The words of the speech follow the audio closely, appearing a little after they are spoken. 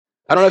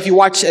I don't know if you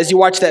watch, as you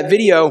watch that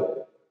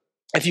video,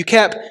 if you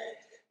kept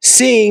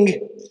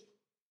seeing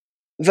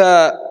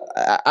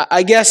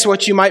I guess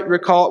what you might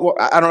recall,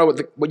 I don't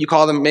know what you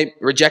call them, maybe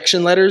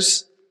rejection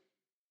letters,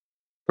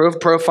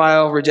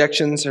 profile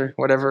rejections or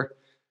whatever.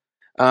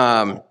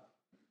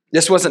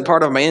 This wasn't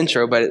part of my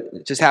intro, but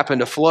it just happened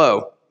to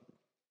flow.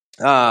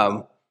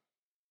 I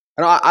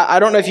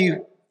don't know if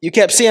you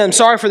kept seeing, I'm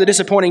sorry for the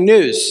disappointing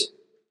news,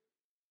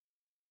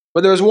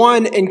 but there was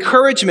one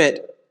encouragement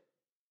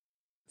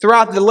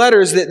throughout the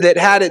letters that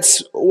had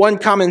its one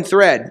common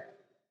thread.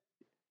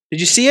 Did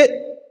you see it?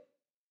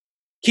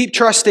 Keep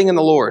trusting in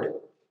the Lord.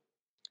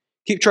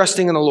 Keep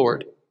trusting in the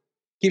Lord.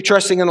 Keep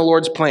trusting in the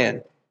Lord's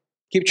plan.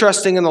 Keep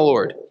trusting in the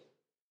Lord.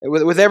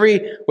 With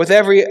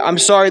every, I'm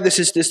sorry, this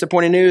is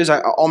disappointing news.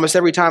 Almost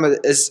every time,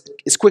 as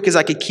quick as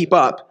I could keep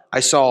up, I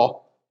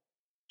saw,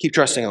 keep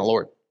trusting in the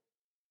Lord.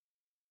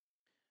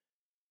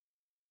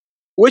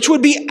 Which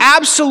would be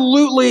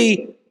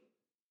absolutely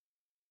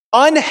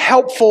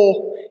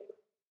unhelpful,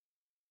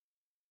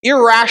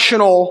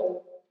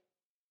 irrational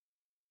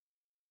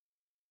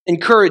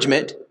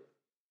encouragement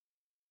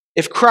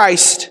if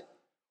Christ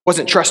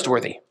wasn't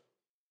trustworthy.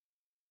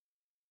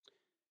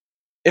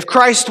 If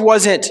Christ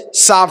wasn't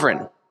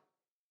sovereign.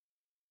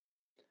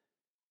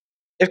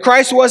 If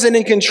Christ wasn't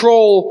in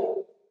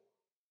control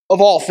of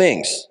all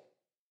things.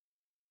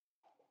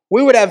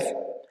 We would have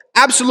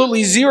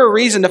absolutely zero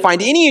reason to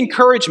find any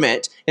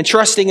encouragement in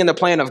trusting in the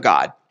plan of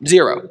God.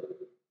 Zero.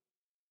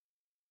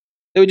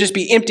 It would just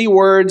be empty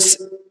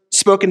words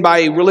spoken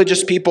by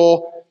religious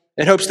people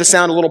in hopes to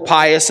sound a little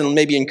pious and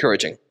maybe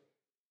encouraging.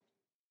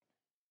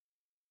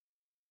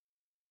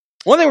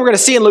 One thing we're going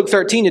to see in Luke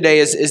 13 today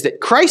is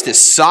that Christ is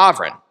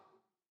sovereign.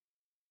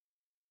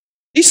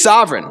 He's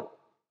sovereign.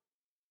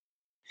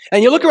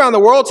 And you look around the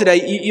world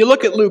today, you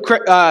look at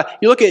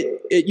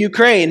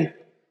Ukraine,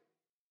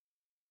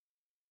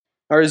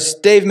 or as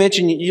Dave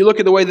mentioned, you look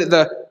at the way that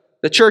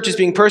the church is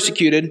being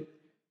persecuted.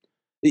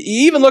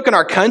 You even look in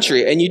our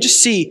country and you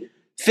just see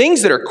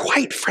things that are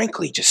quite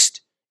frankly just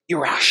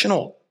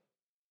irrational.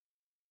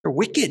 They're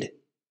wicked.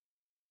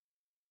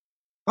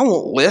 I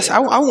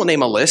won't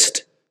name a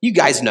list. You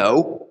guys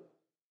know.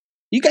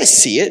 You guys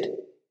see it.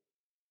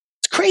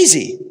 It's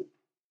crazy.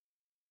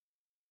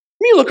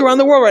 When you look around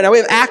the world right now, we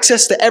have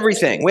access to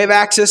everything. We have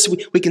access.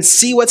 We can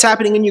see what's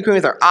happening in Ukraine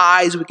with our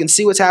eyes. We can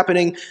see what's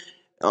happening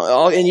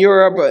in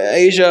Europe,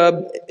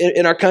 Asia,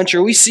 in our country.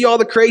 We see all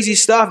the crazy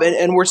stuff,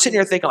 and we're sitting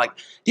here thinking, like,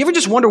 do you ever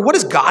just wonder, what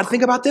does God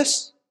think about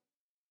this?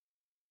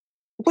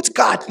 What's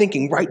God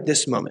thinking right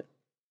this moment?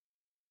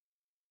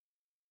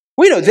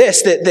 We know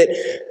this,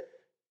 that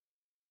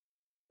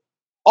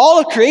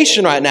all of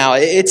creation right now,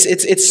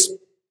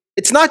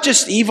 it's not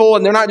just evil,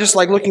 and they're not just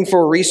like looking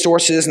for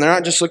resources, and they're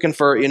not just looking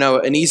for,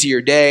 an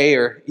easier day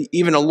or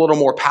even a little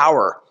more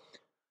power.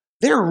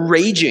 They're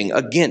raging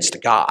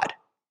against God.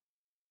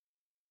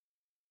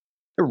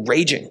 They're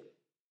raging.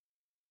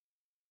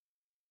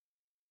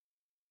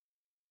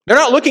 They're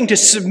not looking to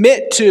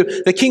submit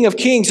to the King of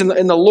Kings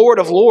and the Lord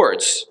of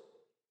Lords.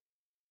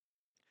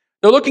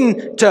 They're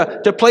looking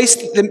to place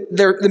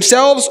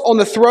themselves on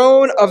the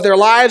throne of their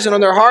lives and on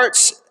their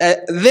hearts,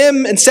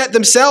 and set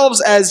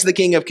themselves as the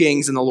King of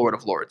Kings and the Lord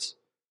of Lords.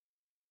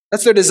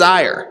 That's their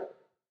desire.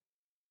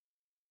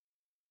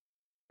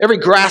 Every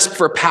grasp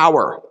for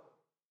power,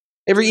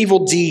 every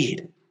evil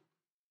deed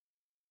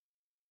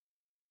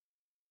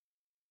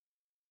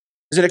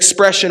is an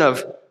expression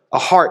of a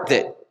heart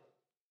that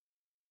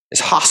is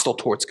hostile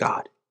towards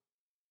God,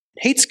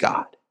 hates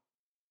God.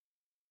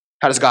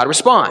 How does God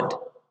respond?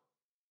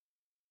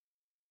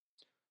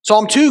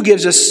 Psalm 2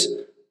 gives us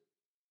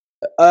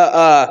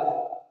a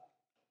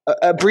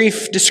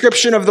brief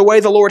description of the way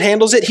the Lord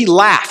handles it. He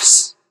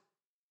laughs.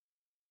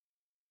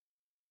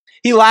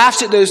 He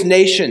laughs at those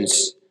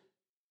nations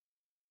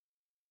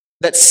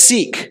that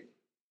seek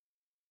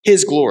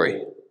His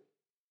glory.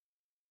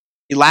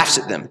 He laughs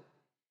at them.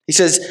 He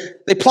says,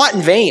 they plot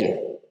in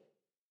vain.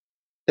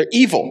 They're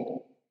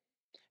evil.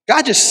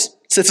 God just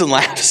sits and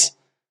laughs.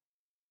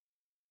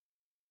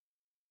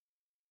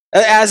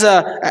 As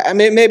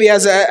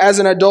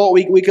an adult,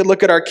 we could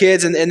look at our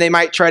kids and they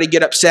might try to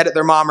get upset at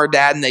their mom or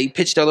dad, and they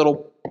pitch their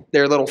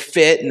little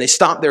fit and they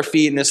stomp their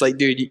feet, and it's like,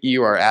 dude,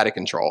 you are out of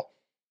control.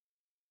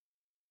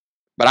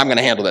 But I'm going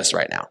to handle this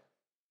right now.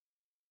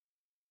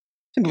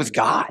 Same with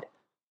God.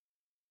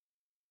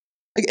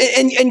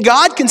 And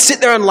God can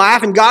sit there and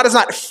laugh, and God is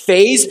not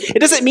fazed. It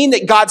doesn't mean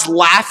that God's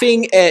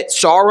laughing at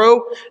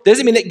sorrow. It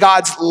doesn't mean that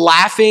God's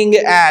laughing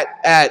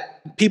at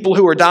people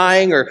who are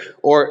dying,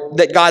 or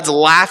that God's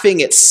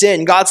laughing at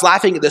sin. God's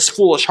laughing at this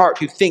foolish heart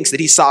who thinks that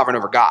he's sovereign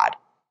over God.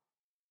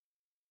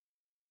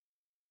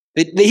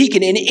 That he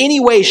can in any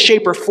way,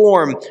 shape, or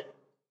form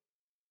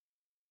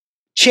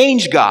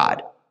change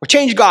God or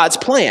change God's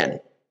plan.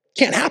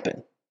 Can't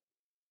happen.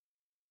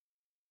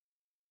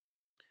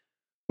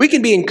 We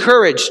can be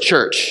encouraged,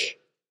 church,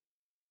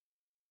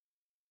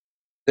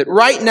 that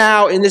right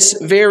now in this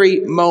very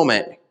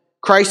moment,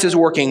 Christ is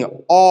working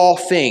all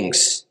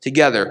things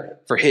together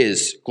for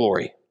His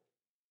glory.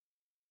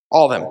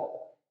 All of them.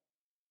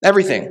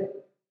 Everything.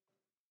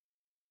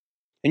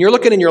 And you're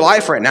looking in your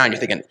life right now and you're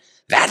thinking,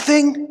 that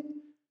thing?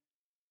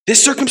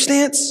 This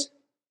circumstance?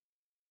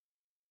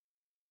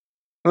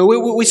 I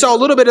mean, we saw a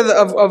little bit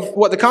of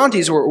what the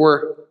Contis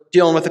were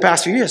dealing with the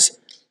past few years.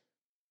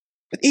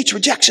 With each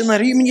rejection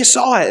letter, even you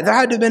saw it, there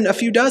had to have been a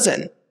few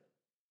dozen.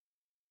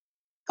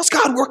 How's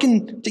God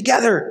working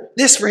together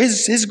this for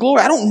his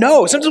glory? I don't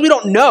know. Sometimes we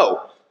don't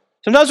know.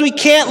 Sometimes we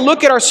can't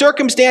look at our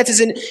circumstances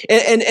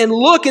and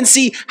look and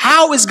see,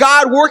 how is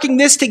God working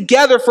this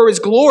together for his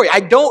glory? I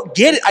don't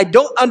get it. I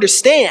don't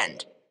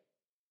understand.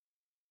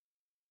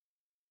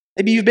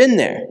 Maybe you've been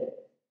there.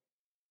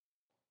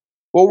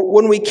 Well,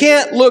 when we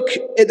can't look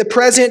at the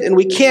present and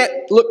we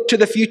can't look to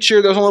the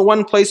future, there's only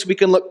one place we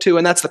can look to,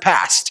 and that's the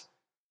past.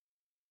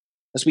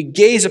 As we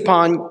gaze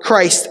upon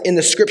Christ in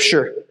the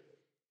Scripture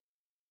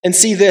and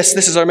see this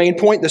is our main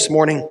point this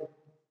morning,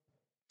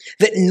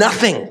 that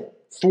nothing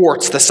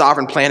thwarts the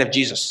sovereign plan of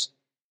Jesus.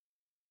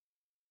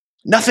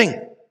 Nothing.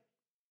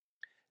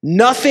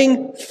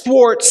 Nothing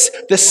thwarts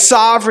the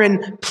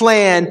sovereign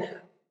plan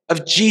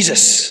of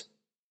Jesus.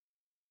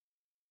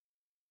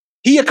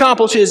 He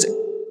accomplishes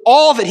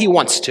all that he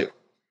wants to.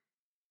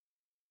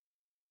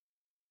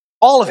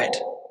 All of it.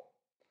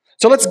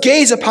 So let's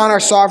gaze upon our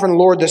sovereign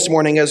Lord this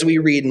morning as we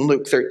read in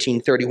Luke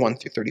 13:31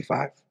 through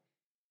 35.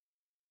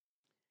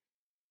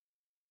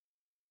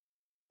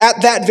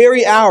 At that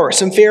very hour,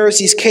 some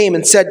Pharisees came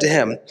and said to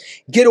him,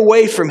 "Get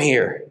away from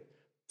here,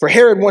 for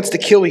Herod wants to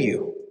kill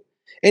you."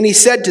 And he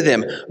said to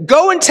them,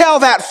 "Go and tell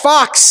that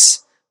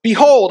fox,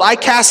 behold, I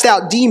cast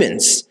out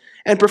demons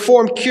and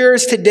perform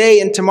cures today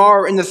and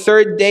tomorrow, and the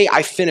third day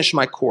I finish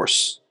my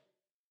course.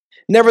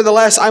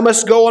 Nevertheless, I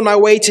must go on my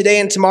way today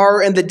and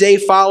tomorrow and the day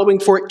following,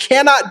 for it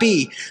cannot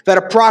be that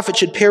a prophet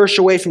should perish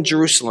away from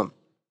Jerusalem.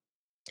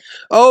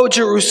 O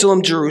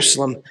Jerusalem,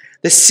 Jerusalem,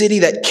 the city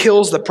that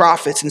kills the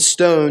prophets and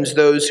stones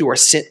those who are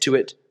sent to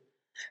it.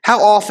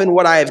 How often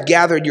would I have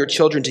gathered your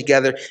children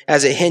together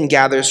as a hen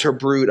gathers her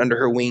brood under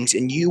her wings,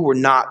 and you were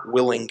not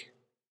willing?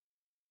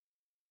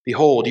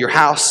 Behold, your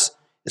house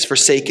is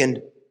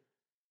forsaken.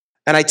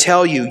 And I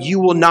tell you,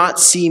 you will not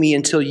see me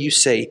until you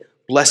say,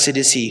 'Blessed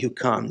is he who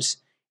comes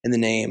in the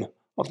name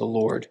of the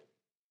Lord.'"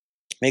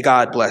 May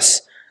God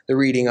bless the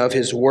reading of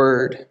his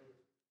word.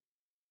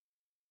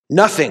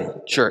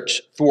 Nothing,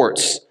 church,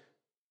 thwarts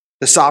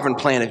the sovereign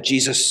plan of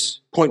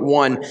Jesus. Point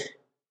one,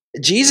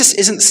 Jesus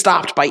isn't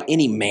stopped by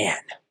any man.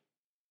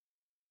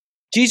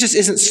 Jesus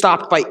isn't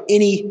stopped by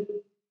any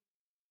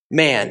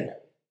man.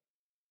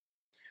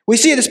 We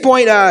see at this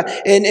point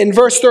in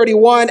verse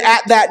 31,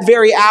 at that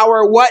very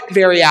hour. What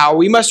very hour?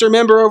 We must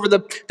remember over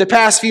the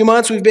past few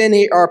months we've been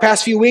here, or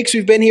past few weeks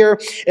we've been here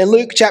in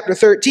Luke chapter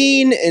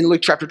 13, in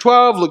Luke chapter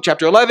 12, Luke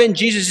chapter 11.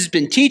 Jesus has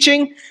been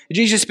teaching.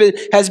 Jesus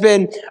has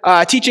been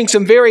teaching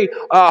some very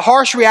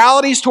harsh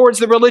realities towards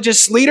the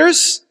religious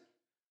leaders.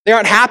 They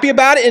aren't happy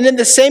about it. And in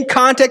the same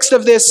context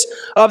of this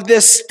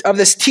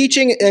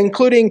teaching,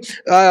 including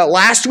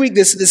last week,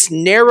 this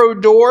narrow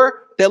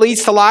door that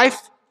leads to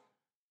life,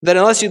 that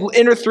unless you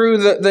enter through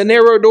the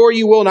narrow door,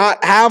 you will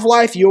not have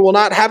life. You will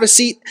not have a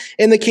seat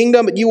in the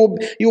kingdom. But you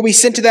will be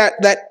sent to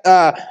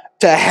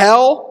to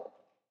hell,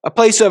 a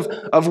place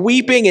of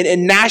weeping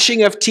and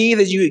gnashing of teeth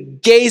as you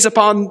gaze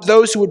upon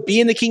those who would be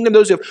in the kingdom,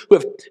 those who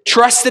have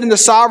trusted in the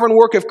sovereign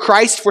work of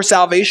Christ for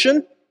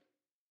salvation.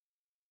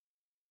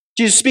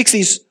 Jesus speaks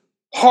these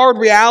hard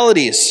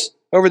realities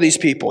over these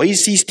people.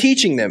 He's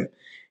teaching them.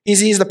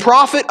 He's the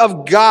prophet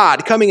of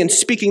God coming and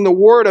speaking the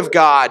word of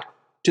God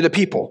to the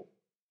people.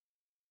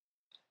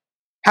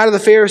 How do the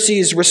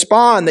Pharisees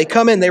respond? They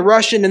come in, they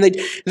rush in, and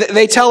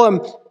they tell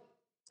him,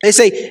 they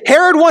say,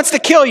 "Herod wants to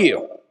kill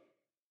you."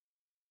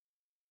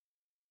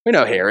 We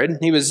know Herod.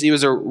 He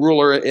was a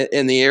ruler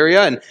in the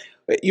area, and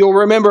you'll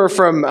remember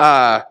from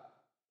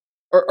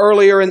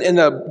earlier in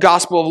the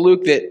Gospel of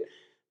Luke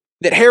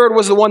that Herod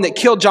was the one that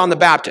killed John the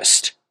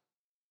Baptist.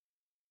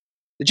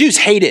 The Jews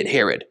hated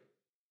Herod.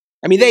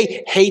 I mean,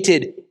 they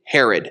hated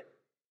Herod.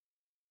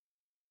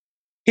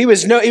 He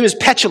was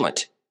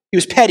petulant. He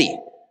was petty.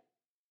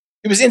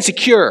 He was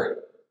insecure.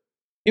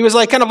 He was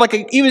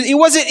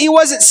he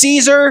wasn't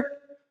Caesar.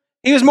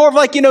 He was more of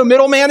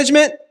middle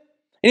management.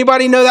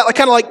 Anybody know that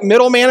kind of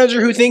middle manager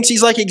who thinks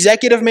he's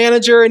executive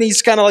manager, and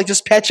he's kind of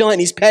just petulant,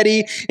 and he's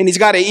petty, and he's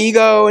got an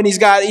ego, and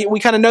we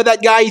kind of know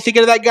that guy. You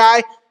thinking of that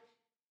guy?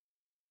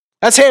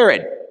 That's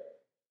Herod.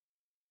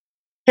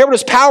 Herod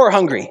was power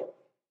hungry.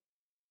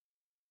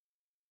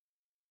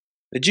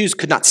 The Jews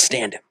could not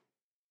stand him.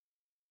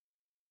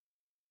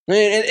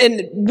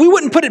 And we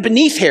wouldn't put it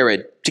beneath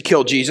Herod to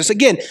kill Jesus.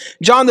 Again,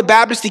 John the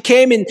Baptist, he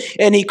came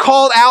and he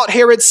called out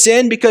Herod's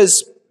sin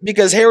because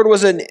Herod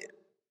was an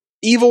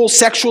evil,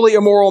 sexually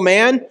immoral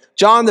man.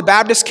 John the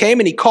Baptist came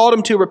and he called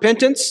him to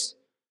repentance.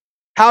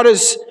 How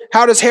does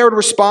Herod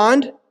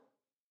respond?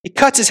 He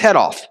cuts his head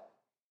off,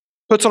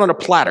 puts it on a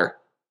platter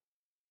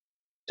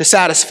to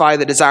satisfy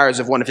the desires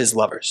of one of his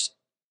lovers.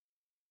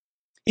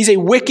 He's a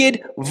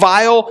wicked,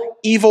 vile,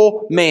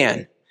 evil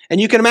man.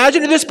 And you can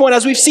imagine at this point,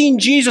 as we've seen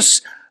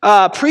Jesus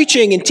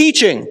preaching and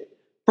teaching,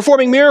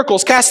 performing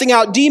miracles, casting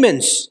out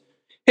demons,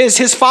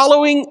 His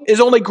following is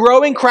only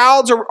growing.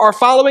 Crowds are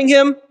following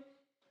him.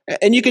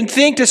 And you can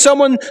think to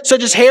someone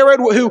such as Herod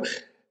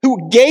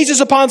who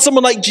gazes upon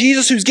someone like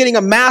Jesus who's getting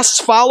a mass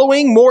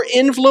following, more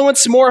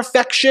influence, more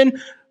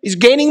affection, is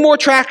gaining more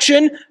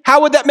traction.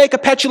 How would that make a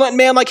petulant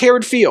man like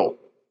Herod feel?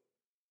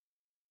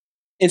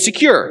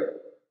 Insecure,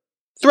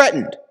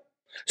 threatened.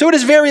 So it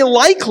is very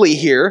likely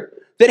here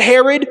that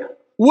Herod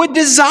would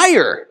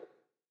desire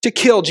to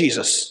kill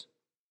Jesus.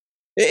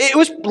 It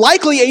was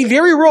likely a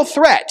very real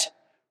threat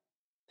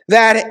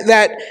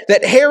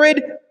that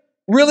Herod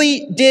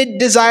really did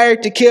desire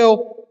to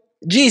kill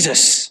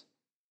Jesus.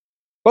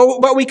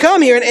 But we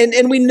come here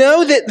and we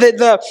know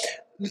that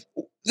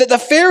the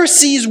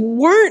Pharisees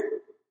weren't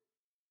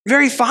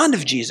very fond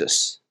of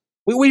Jesus.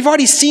 We've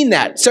already seen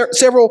that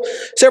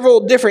several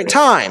different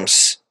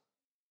times.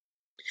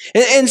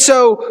 And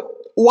so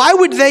why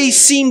would they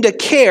seem to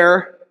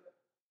care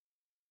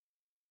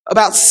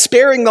about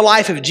sparing the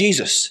life of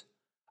Jesus?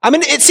 I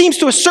mean, it seems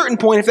to a certain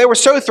point, if they were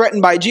so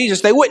threatened by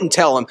Jesus, they wouldn't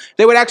tell him.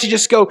 They would actually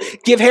just go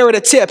give Herod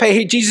a tip.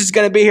 Hey, Jesus is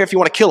going to be here if you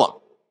want to kill him.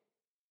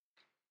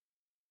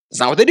 That's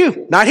not what they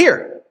do. Not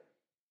here.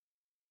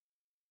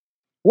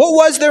 What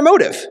was their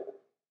motive?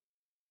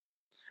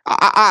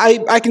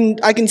 I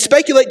can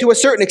speculate to a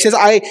certain extent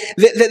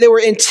that they were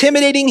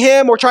intimidating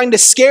him or trying to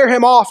scare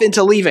him off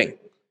into leaving.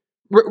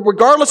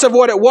 Regardless of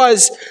what it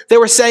was, they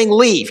were saying,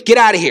 leave, get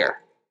out of here.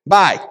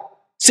 Bye.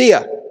 See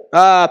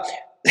ya.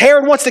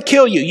 Herod wants to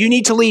kill you. You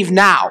need to leave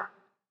now.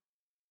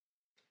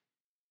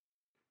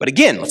 But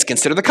again, let's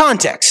consider the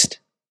context.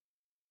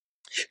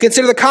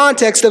 Consider the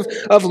context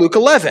of Luke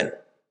 11,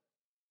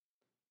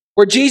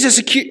 where Jesus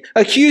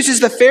accuses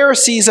the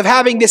Pharisees of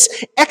having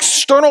this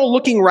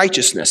external-looking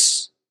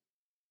righteousness,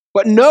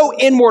 but no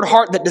inward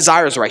heart that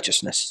desires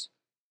righteousness.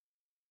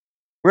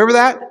 Remember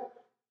that?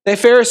 The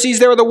Pharisees,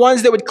 they were the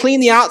ones that would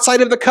clean the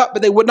outside of the cup,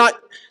 but they would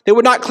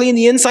not clean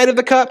the inside of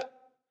the cup.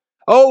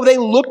 Oh, they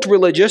looked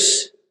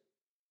religious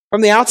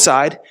from the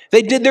outside.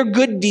 They did their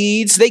good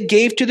deeds. They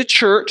gave to the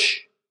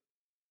church.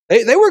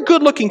 They were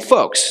good-looking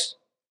folks.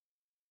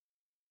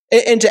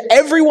 And to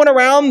everyone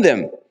around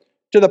them,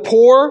 to the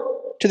poor,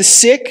 to the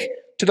sick,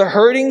 to the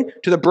hurting,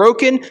 to the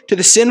broken, to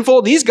the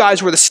sinful, these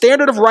guys were the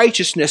standard of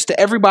righteousness to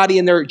everybody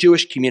in their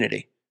Jewish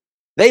community.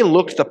 They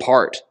looked the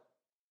part.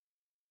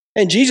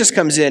 And Jesus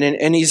comes in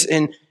and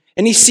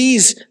he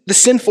sees the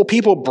sinful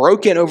people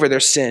broken over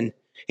their sin.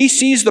 He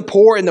sees the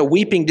poor and the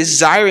weeping,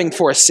 desiring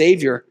for a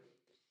Savior.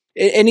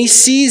 And he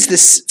sees the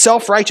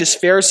self-righteous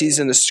Pharisees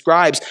and the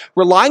scribes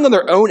relying on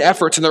their own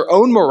efforts and their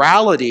own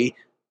morality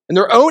and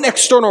their own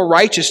external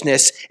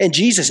righteousness, and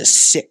Jesus is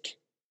sick.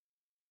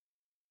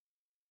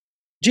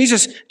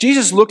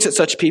 Jesus looks at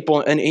such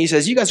people and he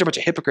says, you guys are a bunch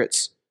of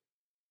hypocrites.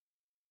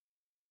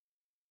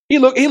 He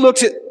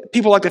looks at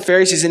people like the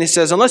Pharisees and he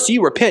says, unless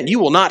you repent, you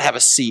will not have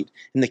a seat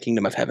in the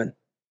kingdom of heaven.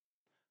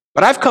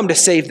 But I've come to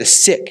save the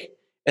sick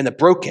and the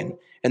broken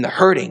and the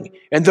hurting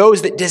and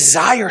those that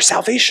desire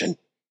salvation.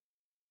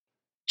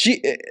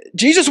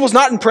 Jesus was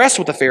not impressed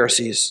with the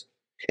Pharisees.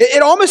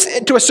 It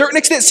almost, to a certain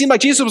extent, seemed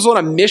like Jesus was on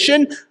a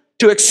mission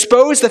to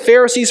expose the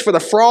Pharisees for the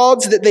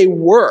frauds that they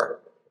were.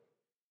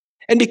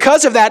 And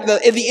because of that,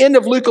 at the end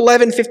of Luke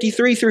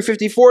 11:53 through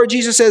 54,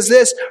 Jesus says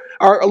this,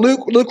 or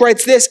Luke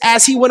writes this,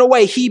 as he went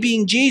away, he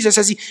being Jesus,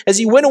 as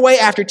he went away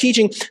after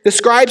teaching, the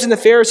scribes and the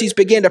Pharisees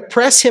began to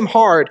press him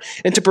hard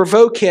and to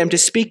provoke him to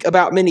speak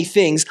about many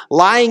things,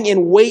 lying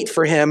in wait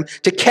for him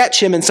to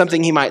catch him in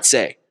something he might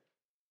say.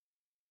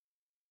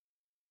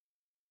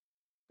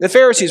 The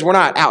Pharisees were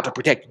not out to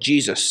protect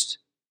Jesus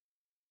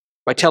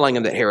by telling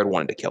him that Herod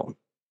wanted to kill him.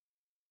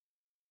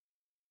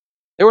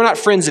 They were not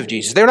friends of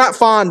Jesus. They were not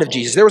fond of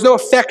Jesus. There was no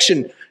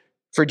affection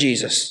for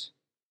Jesus.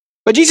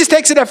 But Jesus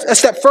takes it a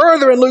step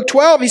further in Luke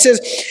 12. He says,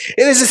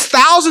 there's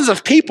thousands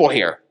of people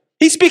here.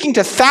 He's speaking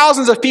to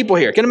thousands of people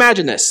here. Can you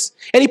imagine this?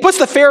 And he puts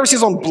the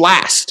Pharisees on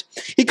blast.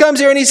 He comes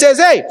here and he says,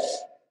 hey,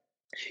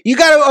 you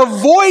got to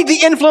avoid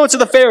the influence of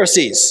the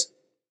Pharisees.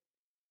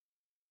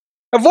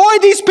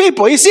 Avoid these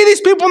people. You see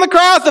these people in the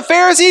crowd, the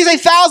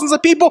Pharisees, thousands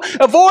of people.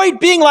 Avoid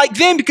being like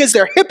them because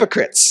they're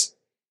hypocrites.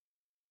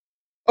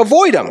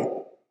 Avoid them.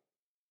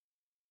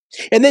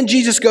 And then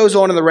Jesus goes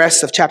on in the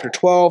rest of chapter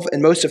 12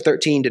 and most of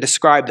 13 to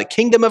describe the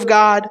kingdom of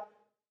God,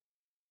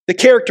 the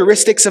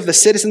characteristics of the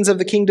citizens of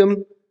the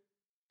kingdom,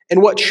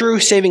 and what true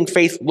saving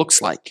faith looks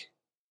like.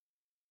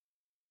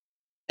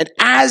 And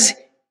as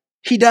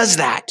he does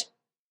that,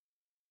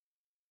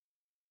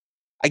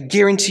 I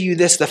guarantee you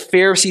this, the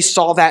Pharisees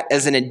saw that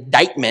as an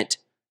indictment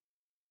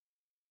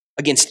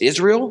against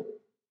Israel,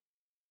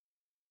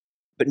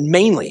 but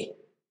mainly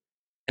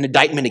an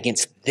indictment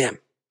against them,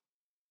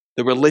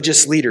 the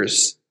religious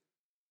leaders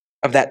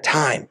of that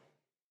time.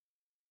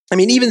 I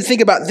mean, even think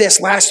about this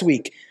last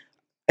week.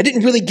 I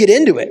didn't really get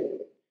into it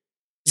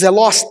because I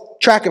lost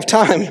track of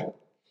time.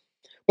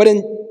 But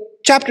in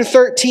chapter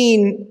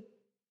 13,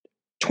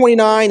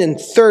 29 and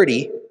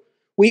 30,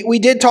 we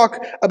did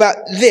talk about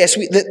this.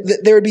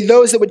 There would be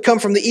those that would come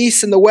from the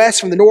east and the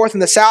west, from the north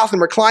and the south,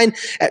 and recline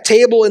at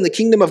table in the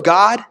kingdom of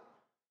God.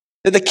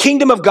 That the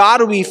kingdom of God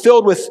will be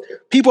filled with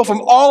people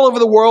from all over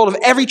the world, of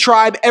every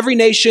tribe, every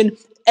nation,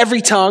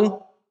 every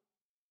tongue.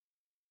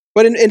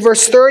 But in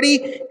verse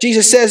 30,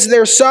 Jesus says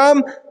there's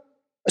some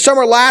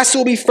are last who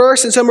will be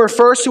first, and some are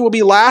first who will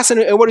be last.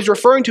 And what he's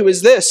referring to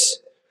is this.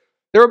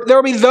 There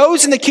will be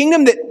those in the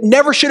kingdom that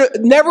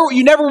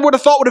you never would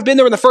have thought would have been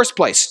there in the first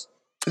place.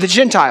 The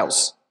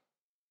Gentiles.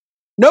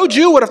 No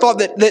Jew would have thought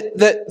that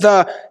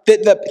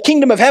the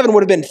kingdom of heaven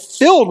would have been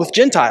filled with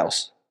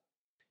Gentiles.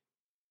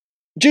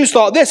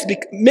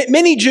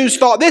 Many Jews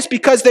thought this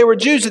because they were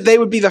Jews, that they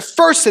would be the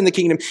first in the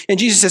kingdom. And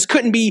Jesus says,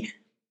 couldn't be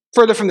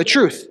further from the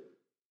truth.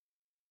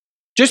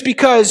 Just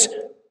because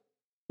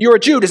you're a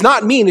Jew does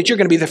not mean that you're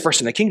going to be the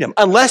first in the kingdom.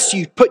 Unless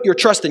you put your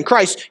trust in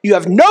Christ, you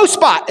have no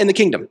spot in the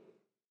kingdom.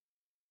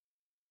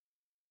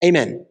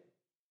 Amen.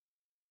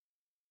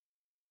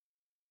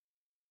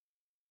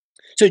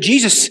 So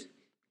Jesus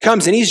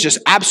comes and he's just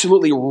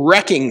absolutely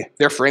wrecking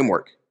their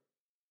framework.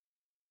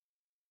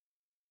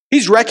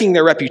 He's wrecking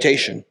their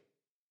reputation.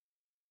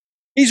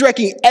 He's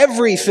wrecking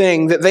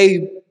everything that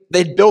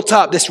they'd built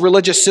up, this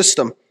religious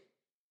system.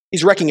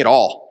 He's wrecking it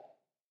all.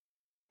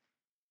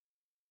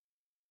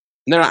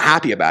 And they're not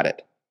happy about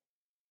it.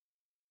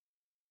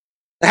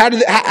 How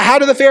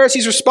do the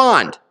Pharisees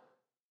respond?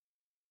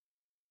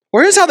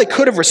 Well, here's how they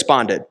could have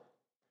responded.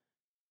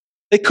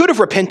 They could have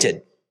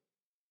repented.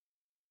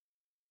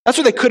 That's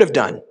what they could have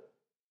done.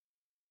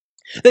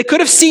 They could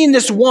have seen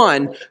this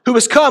one who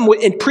was come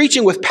in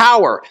preaching with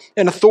power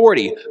and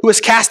authority, who was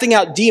casting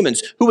out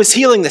demons, who was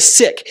healing the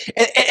sick,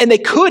 and they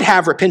could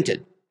have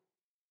repented.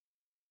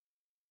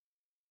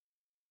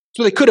 That's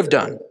what they could have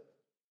done.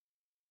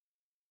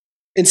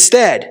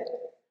 Instead,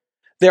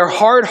 their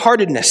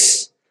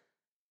hard-heartedness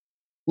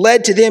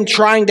led to them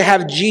trying to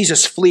have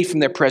Jesus flee from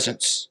their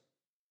presence.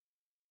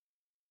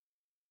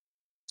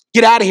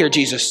 Get out of here,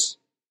 Jesus.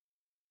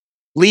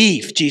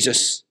 Leave,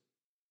 Jesus.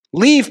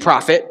 Leave,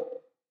 prophet.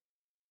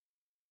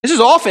 This is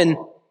often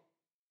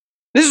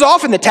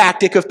the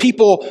tactic of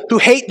people who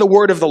hate the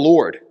word of the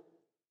Lord,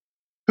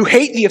 who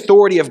hate the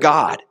authority of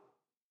God.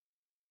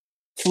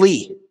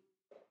 Flee.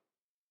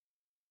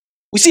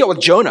 We see it with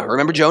Jonah.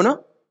 Remember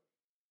Jonah?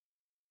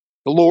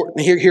 The Lord,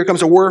 here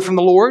comes a word from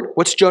the Lord.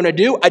 What's Jonah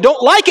do? I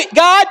don't like it,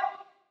 God.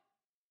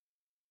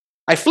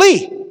 I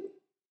flee.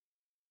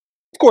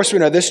 Of course, we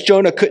know this.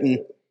 Jonah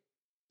couldn't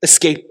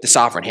escape the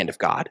sovereign hand of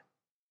God.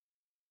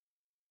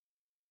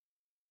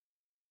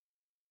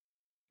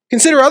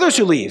 Consider others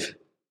who leave.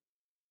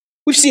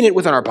 We've seen it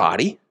within our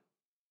body.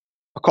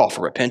 A call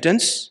for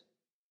repentance.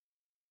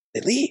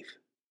 They leave.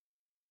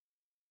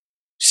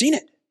 Seen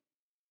it.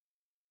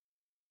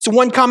 It's a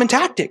one common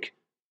tactic.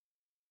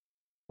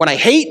 When I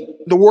hate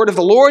the word of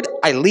the Lord,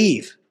 I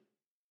leave.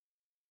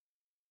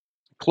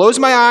 Close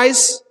my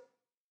eyes,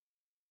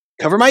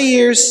 cover my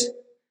ears,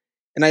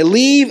 and I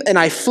leave and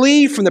I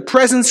flee from the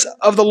presence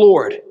of the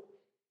Lord.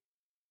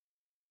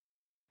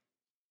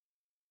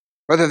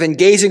 Rather than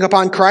gazing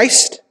upon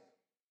Christ,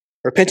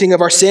 repenting of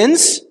our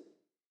sins,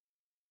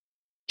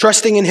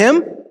 trusting in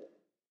Him,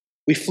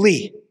 we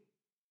flee.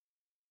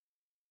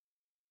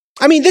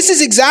 I mean, this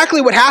is exactly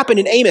what happened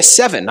in Amos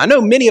 7. I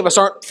know many of us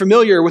aren't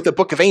familiar with the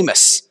book of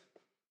Amos.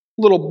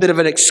 A little bit of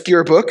an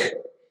obscure book.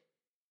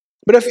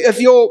 But if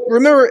you'll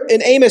remember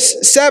in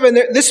Amos 7,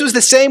 this was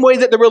the same way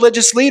that the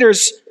religious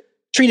leaders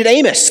treated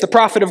Amos, the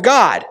prophet of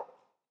God.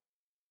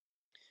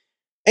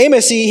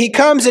 Amos, he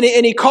comes and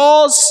he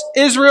calls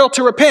Israel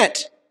to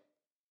repent.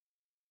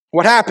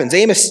 What happens?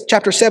 Amos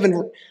chapter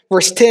 7,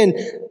 verse 10.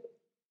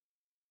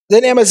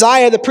 Then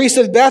Amaziah, the priest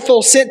of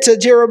Bethel, sent to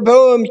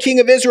Jeroboam, king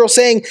of Israel,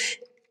 saying,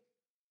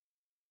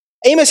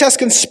 Amos has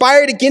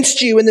conspired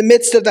against you in the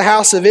midst of the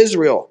house of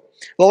Israel.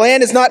 The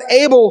land is not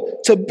able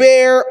to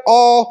bear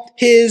all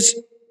his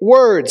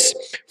words.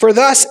 For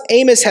thus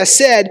Amos has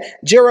said,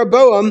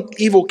 Jeroboam,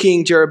 evil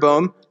king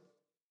Jeroboam,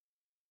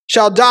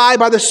 shall die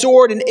by the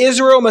sword, and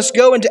Israel must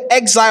go into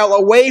exile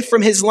away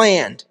from his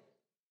land.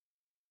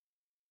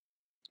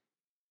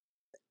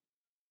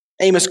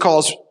 Amos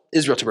calls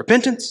Israel to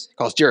repentance,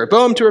 calls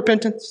Jeroboam to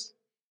repentance.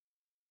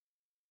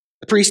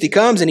 The priest, he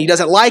comes and he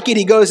doesn't like it.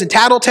 He goes and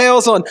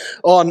tattletales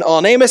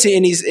on Amos,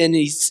 and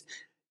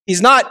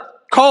he's not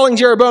calling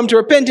Jeroboam to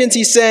repentance.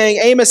 He's saying,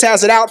 Amos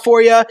has it out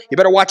for you. You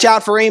better watch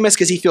out for Amos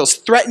because he feels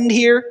threatened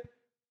here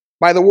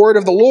by the word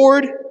of the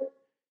Lord.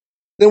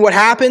 Then what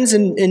happens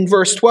in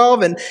verse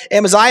 12? And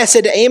Amaziah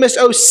said to Amos,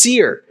 O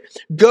seer,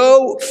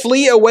 go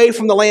flee away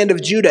from the land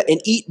of Judah and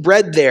eat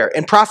bread there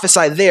and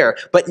prophesy there,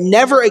 but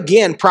never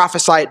again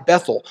prophesy at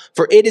Bethel,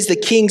 for it is the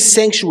king's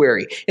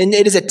sanctuary and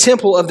it is a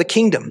temple of the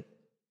kingdom.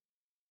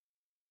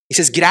 He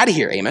says, get out of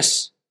here,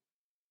 Amos.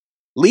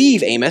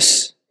 Leave,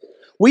 Amos.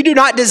 We do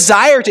not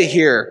desire to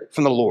hear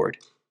from the Lord.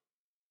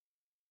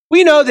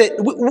 We know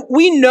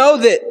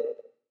that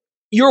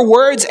your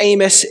words,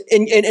 Amos,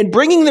 and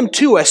bringing them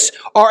to us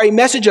are a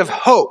message of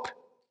hope.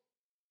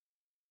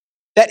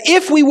 That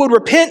if we would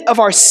repent of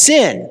our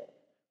sin,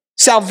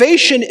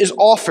 salvation is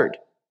offered.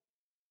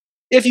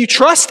 If you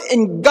trust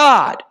in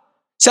God,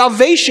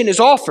 salvation is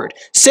offered.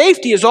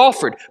 Safety is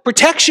offered.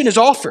 Protection is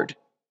offered.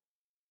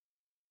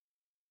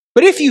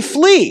 But if you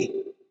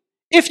flee,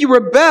 if you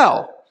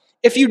rebel,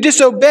 if you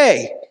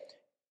disobey,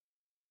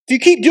 if you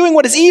keep doing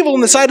what is evil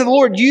in the sight of the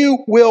Lord,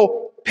 you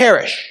will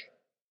perish.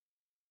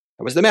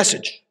 That was the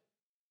message.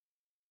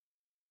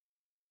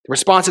 The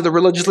response of the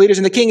religious leaders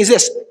and the king is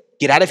this: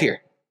 get out of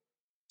here.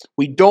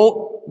 We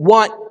don't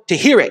want to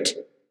hear it.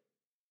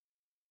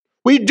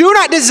 We do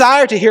not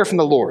desire to hear from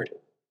the Lord.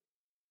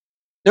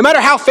 No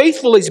matter how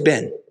faithful he's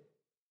been,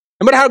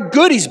 no matter how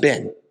good he's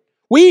been,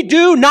 we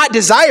do not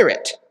desire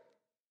it.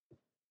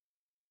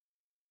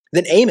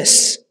 Then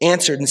Amos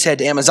answered and said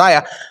to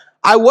Amaziah,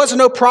 I was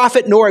no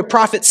prophet nor a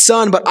prophet's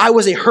son, but I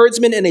was a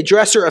herdsman and a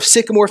dresser of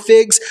sycamore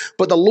figs.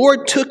 But the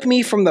Lord took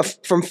me from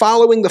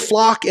following the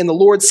flock, and the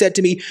Lord said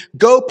to me,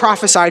 go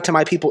prophesy to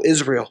my people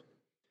Israel.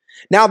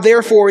 Now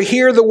therefore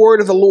hear the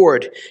word of the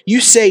Lord. You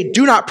say,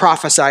 do not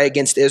prophesy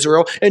against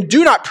Israel, and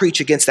do not preach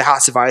against the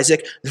house of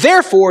Isaac.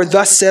 Therefore,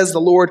 thus says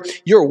the Lord,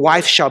 your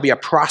wife shall be a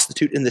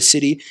prostitute in the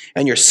city,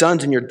 and your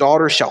sons and your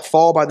daughters shall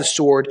fall by the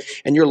sword,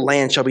 and your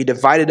land shall be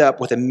divided up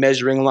with a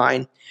measuring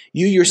line.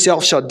 You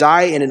yourself shall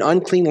die in an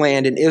unclean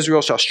land, and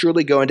Israel shall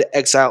surely go into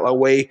exile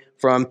away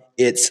from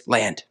its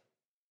land.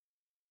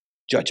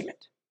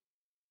 Judgment.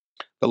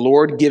 The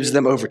Lord gives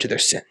them over to their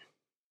sin.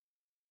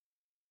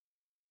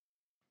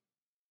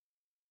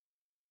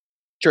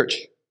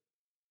 Church,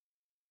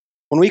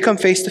 when we come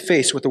face to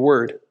face with the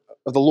word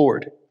of the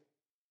Lord,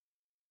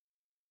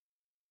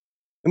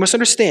 we must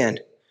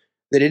understand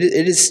that it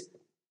is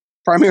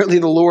primarily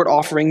the Lord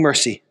offering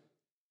mercy.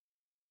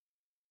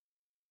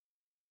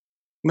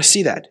 We must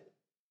see that.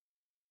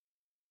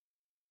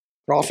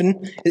 But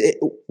often,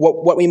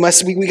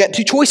 we got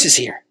two choices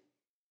here.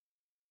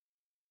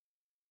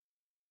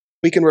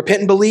 We can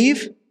repent and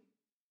believe,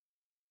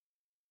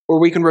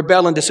 or we can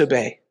rebel and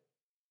disobey.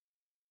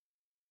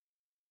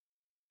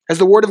 As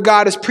the word of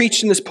God is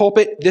preached in this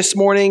pulpit this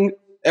morning,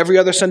 every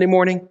other Sunday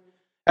morning,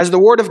 as the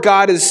word of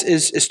God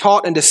is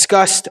taught and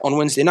discussed on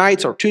Wednesday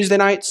nights or Tuesday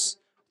nights,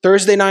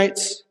 Thursday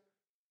nights,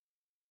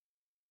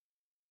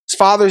 as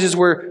fathers, as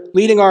we're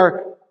leading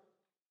our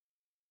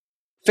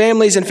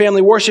families and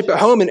family worship at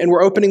home, and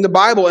we're opening the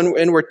Bible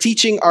and we're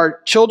teaching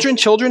our children,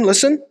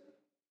 listen.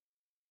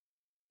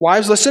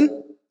 Wives,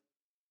 listen.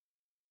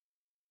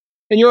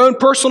 In your own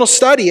personal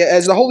study,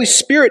 as the Holy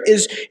Spirit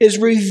is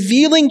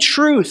revealing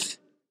truth,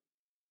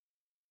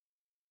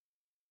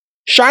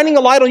 shining a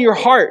light on your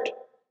heart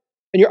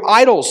and your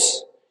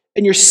idols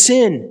and your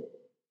sin.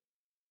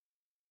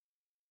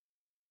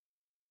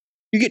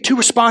 You get two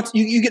responses.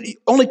 You get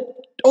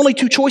only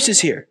two choices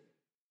here: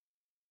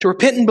 to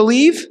repent and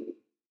believe,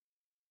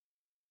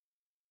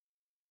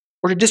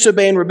 or to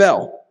disobey and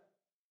rebel.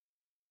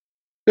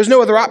 There's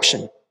no other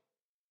option.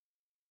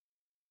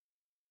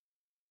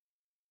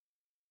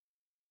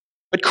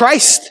 But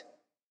Christ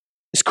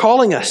is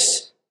calling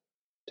us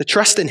to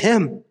trust in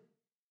Him,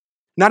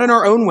 not in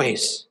our own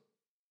ways.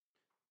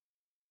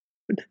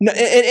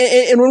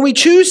 And when we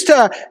choose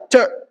to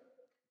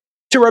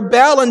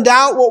rebel and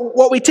doubt,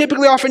 what we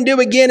typically often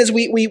do again is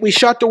we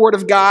shut the Word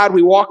of God,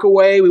 we walk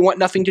away, we want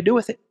nothing to do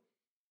with it.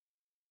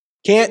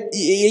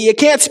 You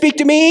can't speak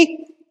to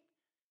me.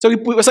 So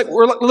it's like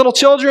we're little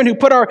children who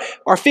put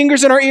our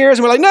fingers in our ears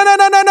and we're like, no, I'm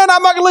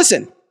not going to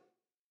listen.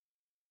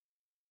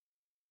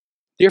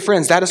 Dear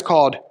friends, that is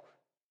called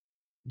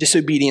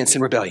disobedience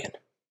and rebellion.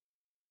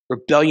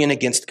 Rebellion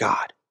against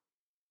God.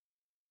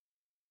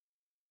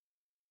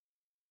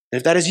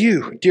 If that is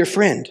you, dear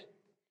friend,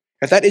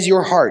 if that is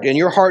your heart, and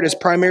your heart is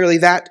primarily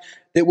that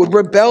would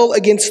rebel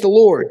against the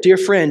Lord, dear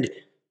friend,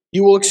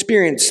 you will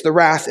experience the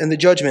wrath and the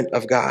judgment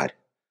of God.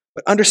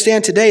 But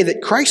understand today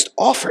that Christ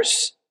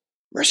offers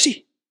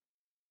mercy.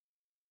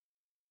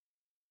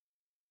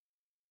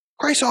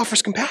 Christ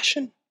offers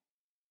compassion.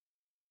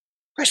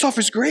 Christ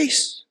offers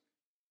grace.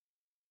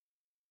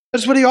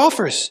 That's what He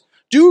offers.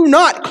 Do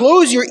not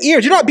close your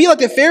ears. Do not be like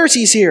the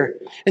Pharisees here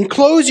and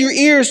close your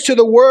ears to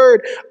the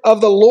word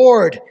of the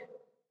Lord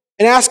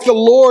and ask the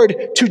Lord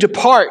to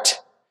depart.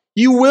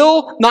 You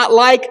will not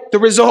like the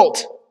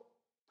result.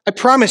 I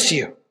promise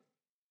you.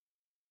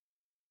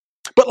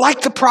 But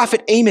like the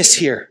prophet Amos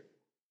here,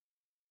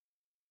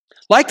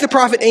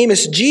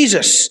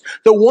 Jesus,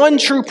 the one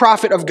true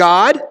prophet of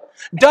God,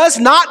 does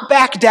not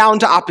back down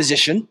to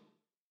opposition.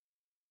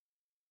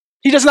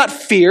 He does not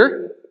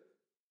fear.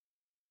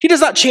 He does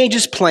not change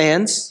his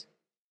plans.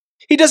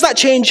 He does not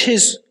change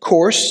his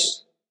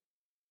course.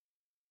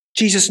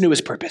 Jesus knew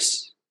his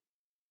purpose.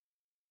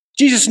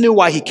 Jesus knew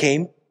why he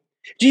came.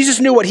 Jesus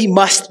knew what he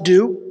must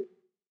do.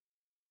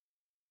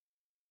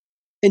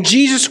 And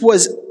Jesus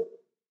was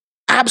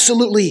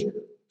absolutely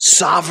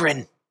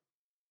sovereign.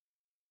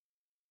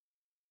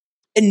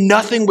 And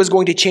nothing was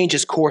going to change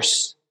his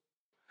course.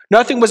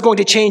 Nothing was going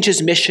to change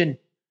his mission.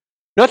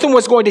 Nothing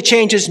was going to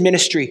change his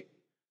ministry.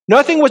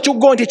 Nothing was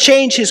going to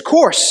change his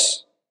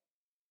course.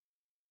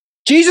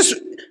 Jesus,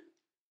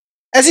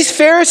 as these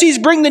Pharisees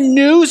bring the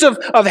news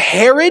of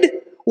Herod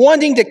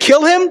wanting to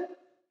kill him,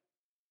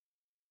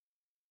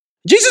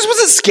 Jesus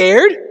wasn't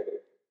scared.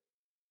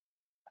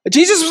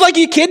 Jesus was like, are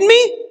you kidding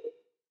me?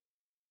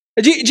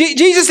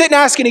 Jesus didn't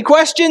ask any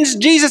questions.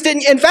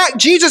 In fact,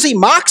 Jesus, he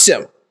mocks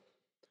him.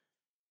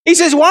 He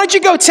says, why don't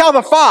you go tell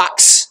the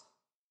fox?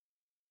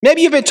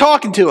 Maybe you've been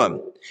talking to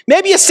him.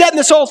 Maybe you're setting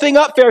this whole thing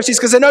up, Pharisees,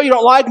 because I know you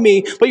don't like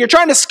me, but you're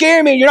trying to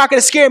scare me and you're not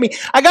going to scare me.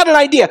 I got an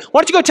idea.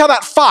 Why don't you go tell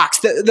that fox?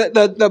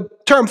 The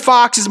term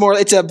fox is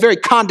it's a very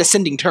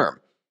condescending term.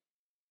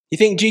 You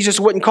think Jesus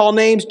wouldn't call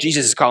names?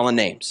 Jesus is calling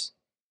names.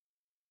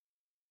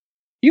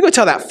 You go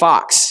tell that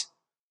fox.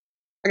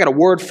 I got a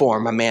word for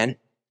him, my man. I'm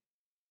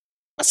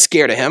not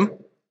scared of him.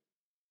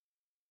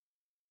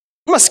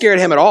 I'm not scared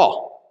of him at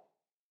all.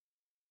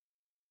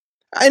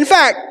 In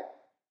fact,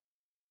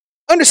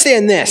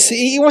 understand this.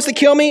 He wants to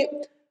kill me.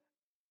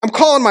 I'm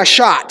calling my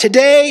shot.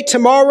 Today,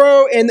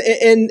 tomorrow, and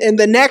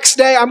the next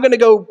day, I'm going to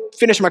go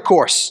finish my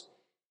course.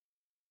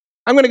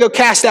 I'm going to go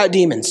cast out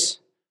demons.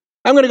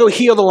 I'm going to go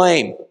heal the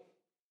lame.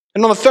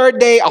 And on the third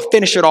day, I'll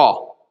finish it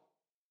all.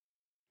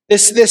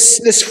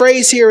 This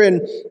phrase here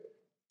in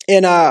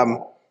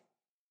Luke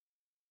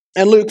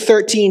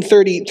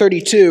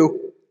 13:32,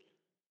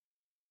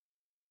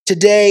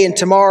 today and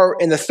tomorrow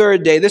and the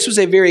third day, this was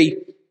a very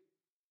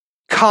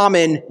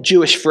common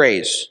Jewish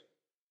phrase.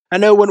 I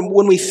know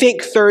when we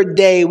think third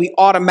day, we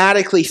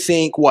automatically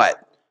think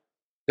what?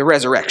 The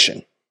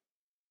resurrection.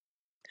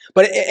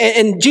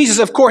 And Jesus,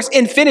 of course,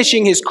 in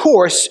finishing his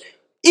course,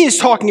 is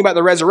talking about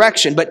the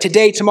resurrection. But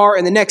today, tomorrow,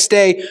 and the next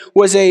day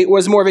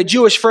was more of a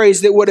Jewish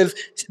phrase that would have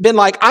been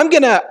like, I'm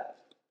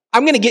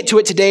gonna get to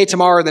it today,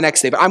 tomorrow, or the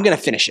next day, but I'm gonna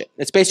finish it.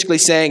 It's basically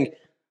saying,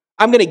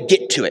 I'm gonna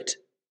get to it.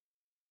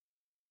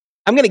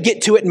 I'm gonna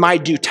get to it in my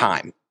due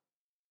time.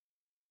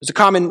 It's a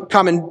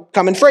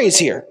common phrase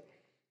here.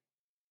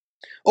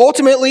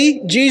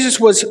 Ultimately, Jesus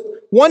was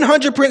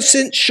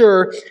 100%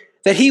 sure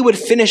that he would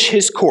finish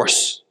his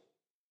course.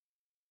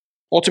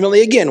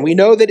 Ultimately, again, we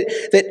know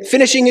that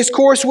finishing his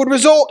course would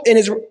result in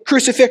his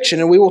crucifixion,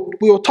 and we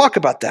will talk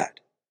about that.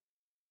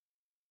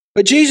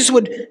 But Jesus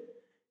would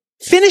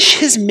finish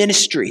his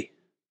ministry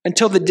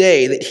until the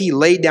day that he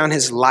laid down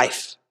his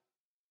life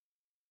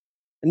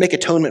and make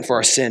atonement for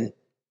our sin.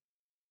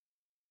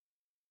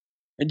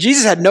 And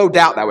Jesus had no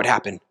doubt that would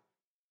happen.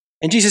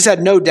 And Jesus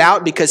had no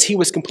doubt because he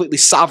was completely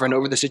sovereign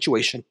over the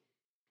situation.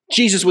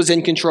 Jesus was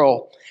in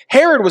control.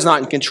 Herod was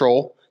not in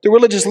control. The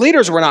religious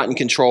leaders were not in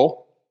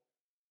control.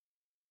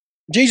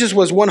 Jesus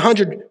was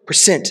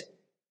 100%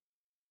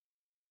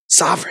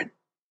 sovereign.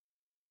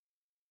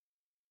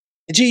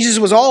 And Jesus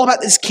was all about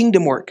this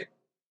kingdom work.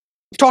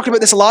 We've talked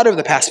about this a lot over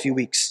the past few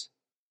weeks.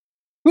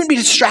 We wouldn't be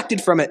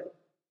distracted from it.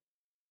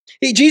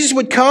 Jesus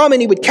would come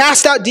and he would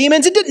cast out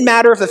demons. It didn't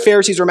matter if the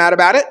Pharisees were mad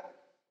about it.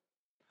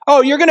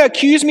 Oh, you're going to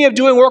accuse me of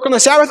doing work on the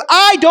Sabbath?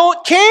 I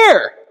don't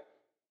care.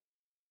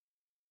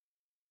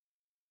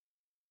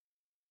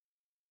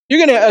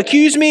 You're going to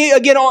accuse me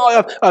again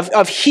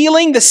of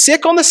healing the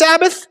sick on the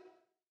Sabbath?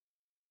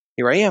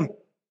 Here I am.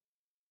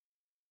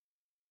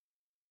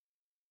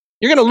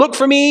 You're going to look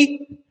for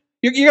me.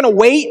 You're going to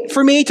wait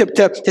for me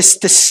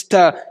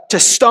to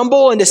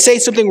stumble and to say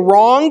something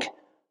wrong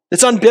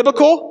that's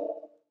unbiblical.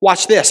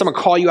 Watch this. I'm going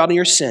to call you out on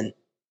your sin.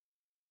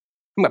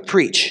 I'm going to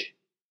preach.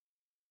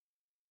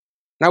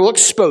 And I will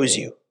expose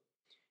you.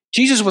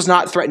 Jesus was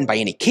not threatened by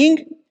any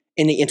king,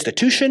 any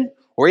institution,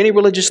 or any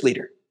religious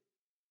leader.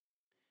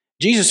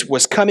 Jesus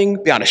was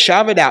coming beyond a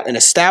shadow of a doubt and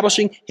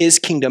establishing his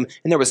kingdom,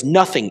 and there was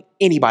nothing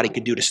anybody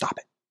could do to stop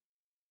it.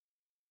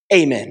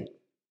 Amen.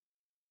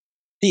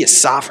 He is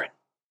sovereign.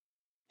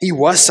 He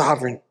was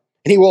sovereign,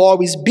 and he will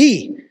always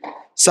be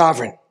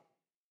sovereign.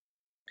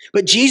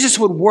 But Jesus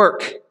would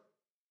work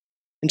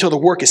until the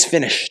work is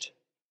finished.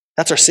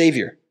 That's our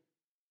Savior.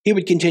 He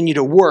would continue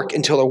to work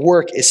until the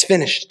work is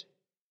finished.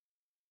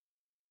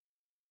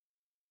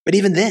 But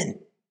even then,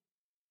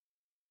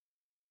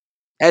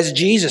 as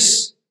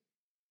Jesus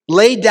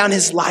laid down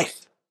his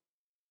life,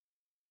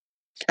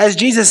 as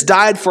Jesus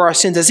died for our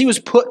sins, as he was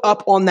put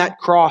up on that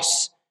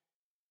cross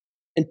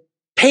and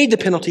paid the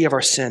penalty of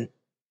our sin,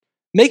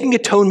 making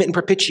atonement and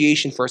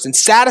propitiation for us and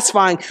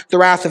satisfying the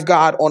wrath of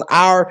God on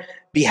our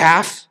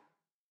behalf,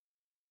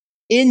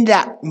 in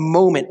that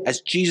moment,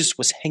 as Jesus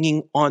was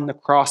hanging on the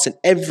cross and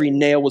every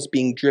nail was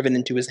being driven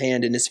into his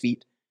hand and his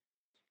feet,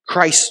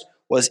 Christ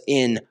was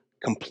in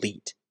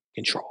complete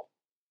control.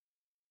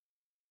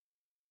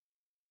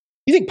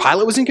 You think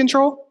Pilate was in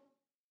control?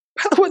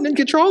 Pilate wasn't in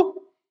control.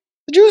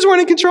 The Jews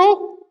weren't in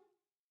control.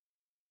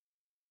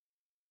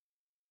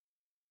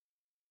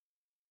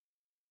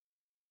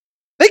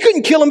 They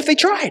couldn't kill him if they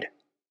tried.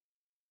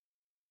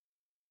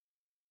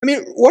 I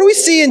mean, what do we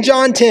see in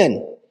John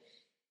 10?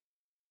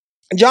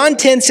 In John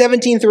 10,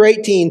 17 through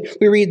 18,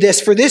 we read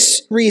this: "For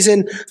this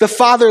reason, the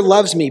Father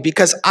loves me,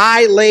 because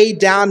I lay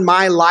down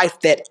my life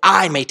that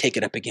I may take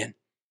it up again.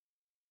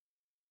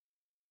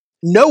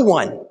 No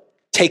one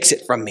takes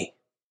it from me."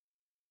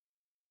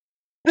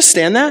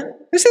 Understand that?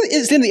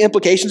 Understand the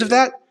implications of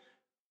that?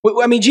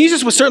 I mean,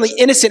 Jesus was certainly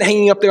innocent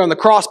hanging up there on the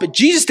cross, but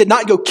Jesus did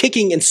not go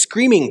kicking and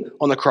screaming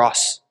on the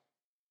cross.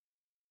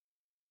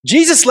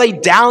 Jesus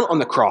laid down on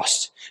the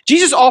cross.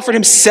 Jesus offered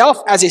himself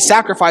as a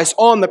sacrifice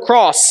on the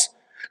cross,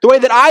 the way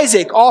that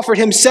Isaac offered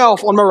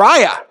himself on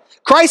Moriah.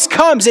 Christ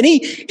comes and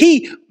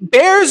he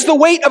bears the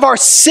weight of our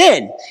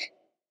sin.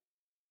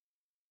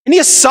 And he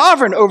is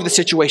sovereign over the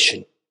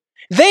situation.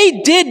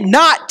 They did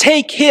not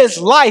take his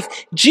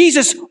life.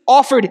 Jesus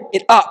offered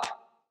it up.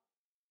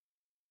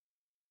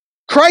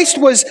 Christ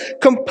was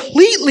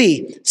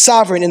completely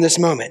sovereign in this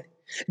moment.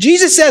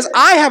 Jesus says,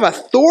 I have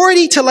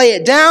authority to lay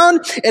it down,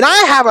 and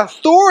I have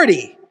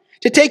authority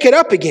to take it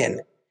up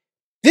again.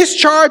 This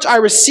charge I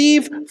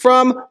receive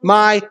from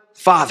my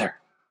Father.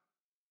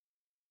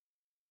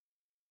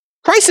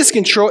 Christ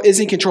is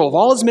in control of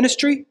all his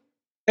ministry,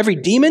 every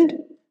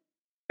demon,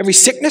 every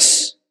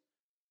sickness.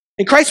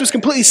 And Christ was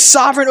completely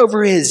sovereign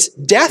over his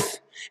death.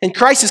 And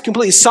Christ is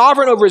completely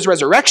sovereign over his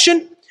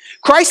resurrection.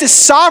 Christ is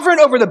sovereign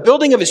over the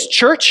building of his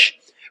church.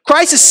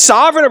 Christ is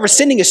sovereign over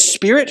sending his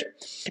Spirit.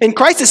 And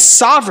Christ is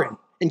sovereign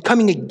in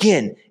coming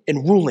again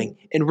and ruling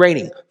and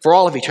reigning for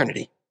all of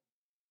eternity.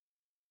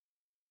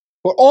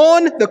 But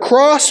on the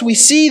cross, we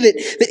see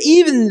that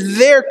even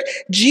there,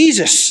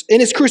 Jesus in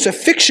his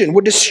crucifixion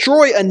would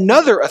destroy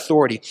another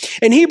authority.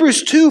 In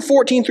Hebrews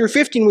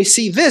 2:14-15, we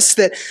see this,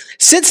 that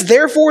since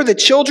therefore the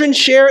children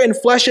share in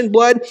flesh and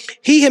blood,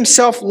 he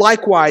himself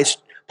likewise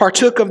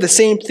partook of the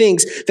same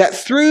things, that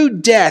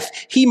through death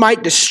he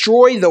might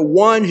destroy the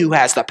one who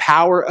has the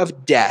power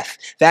of death,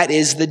 that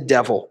is the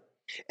devil,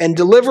 and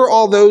deliver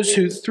all those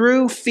who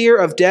through fear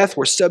of death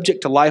were subject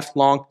to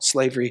lifelong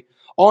slavery.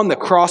 On the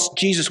cross,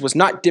 Jesus was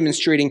not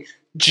demonstrating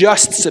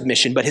just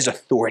submission, but his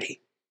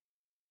authority.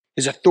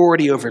 His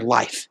authority over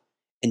life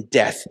and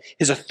death.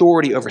 His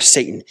authority over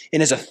Satan.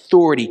 And his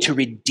authority to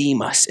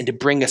redeem us and to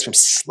bring us from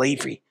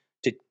slavery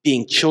to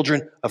being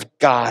children of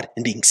God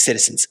and being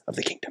citizens of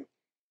the kingdom.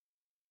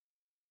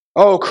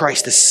 Oh,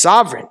 Christ is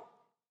sovereign.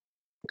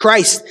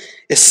 Christ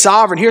is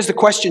sovereign. Here's the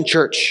question,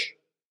 church.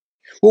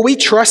 Will we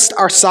trust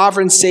our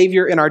sovereign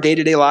Savior in our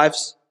day-to-day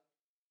lives?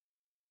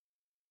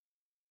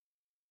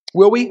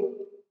 Will we?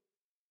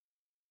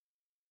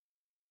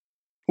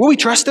 Will we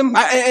trust him?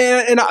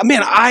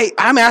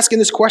 I'm asking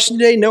this question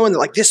today, knowing that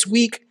like this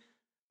week,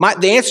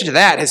 the answer to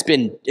that has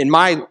been, in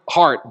my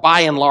heart,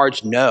 by and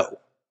large, no.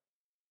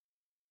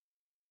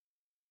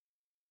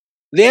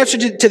 The answer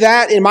to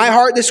that in my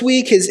heart this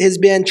week has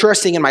been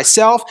trusting in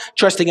myself,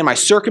 trusting in my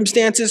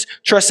circumstances,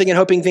 trusting and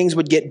hoping things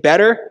would get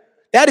better.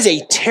 That is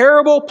a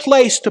terrible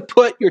place to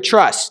put your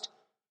trust.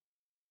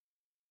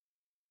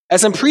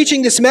 As I'm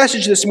preaching this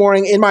message this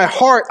morning, in my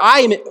heart,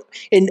 I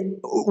am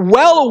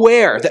well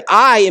aware that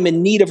I am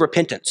in need of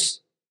repentance.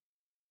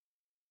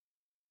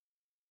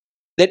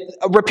 That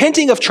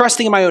repenting of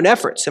trusting in my own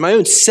efforts, in my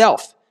own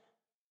self.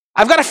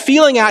 I've got a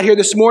feeling out here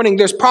this morning,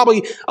 there's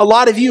probably a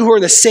lot of you who are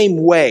the same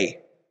way.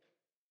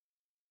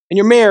 In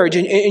your marriage,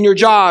 in your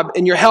job,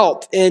 in your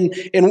health, in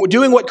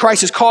doing what Christ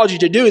has called you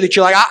to do, that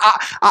you're like,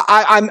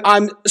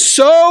 I'm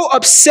so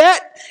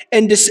upset,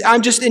 and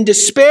I'm just in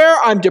despair,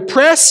 I'm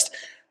depressed.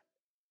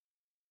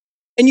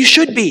 And you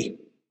should be.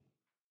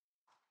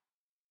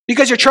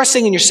 Because you're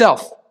trusting in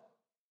yourself.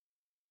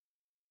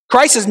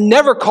 Christ has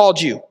never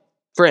called you,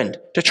 friend,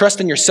 to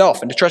trust in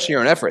yourself and to trust in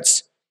your own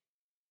efforts.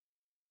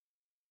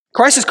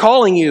 Christ is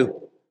calling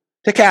you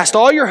to cast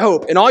all your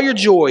hope and all your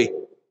joy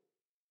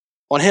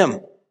on him.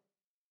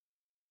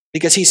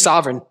 Because he's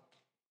sovereign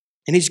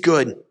and he's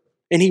good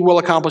and he will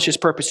accomplish his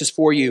purposes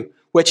for you,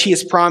 which he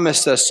has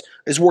promised us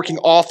is working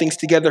all things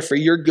together for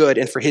your good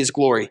and for his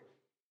glory.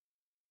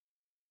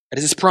 That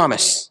is his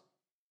promise.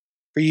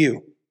 For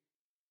you.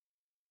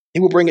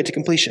 He will bring it to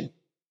completion.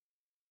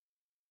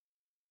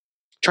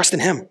 Trust in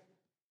him.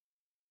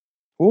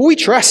 Will we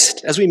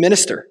trust as we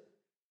minister?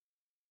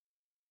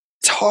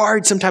 It's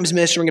hard sometimes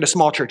ministering at a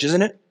small church,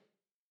 isn't it?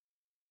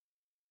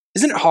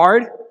 Isn't it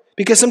hard?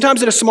 Because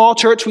sometimes at a small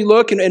church we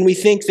look and we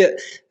think that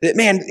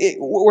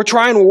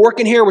we're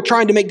working here, we're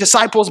trying to make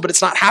disciples, but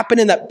it's not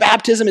happening. That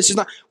baptism is just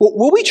not.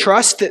 Will we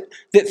trust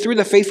that through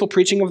the faithful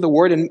preaching of the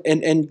word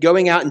and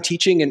going out and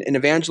teaching and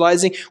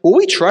evangelizing, will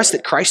we trust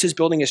that Christ is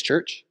building his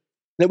church?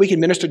 And that we can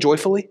minister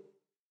joyfully?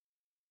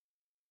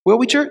 Will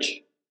we,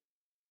 church?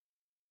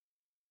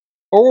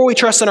 Or will we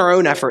trust in our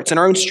own efforts and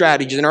our own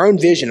strategies and our own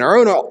vision, our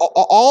own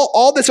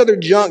all this other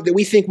junk that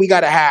we think we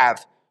got to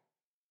have?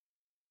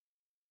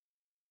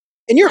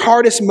 In your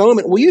hardest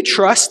moment, will you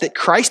trust that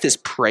Christ is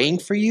praying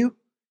for you?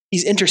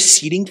 He's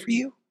interceding for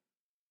you?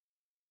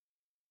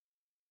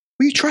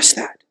 Will you trust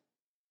that?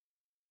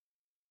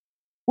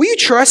 Will you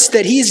trust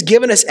that he's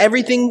given us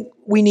everything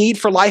we need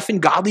for life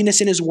and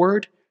godliness in his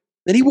word?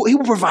 That he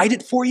will provide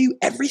it for you,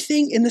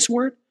 everything in this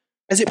word,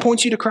 as it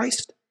points you to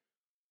Christ?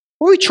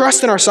 Will we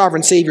trust in our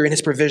sovereign Savior and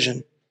his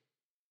provision?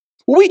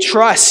 Will we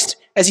trust,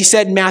 as he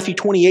said in Matthew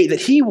 28,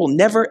 that he will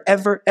never,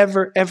 ever,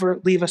 ever, ever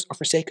leave us or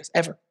forsake us,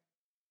 ever?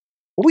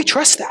 Will we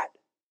trust that?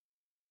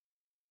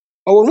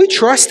 Oh, when we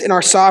trust in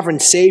our sovereign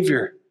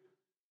Savior,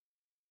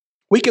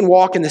 we can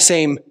walk in the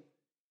same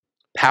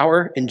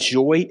power and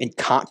joy and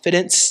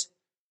confidence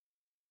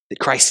that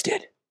Christ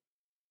did.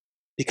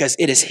 Because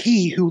it is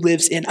he who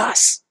lives in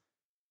us.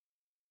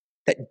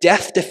 That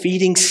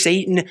death-defeating,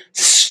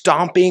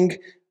 Satan-stomping,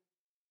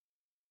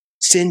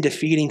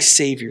 sin-defeating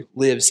Savior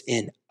lives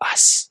in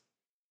us.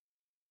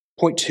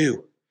 Point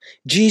 2,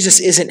 Jesus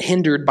isn't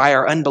hindered by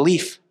our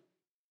unbelief.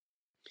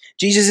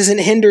 Jesus isn't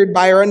hindered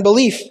by our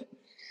unbelief.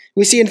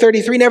 We see in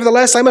 33,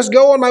 nevertheless, I must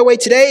go on my way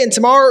today and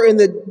tomorrow and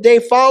the day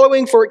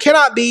following, for it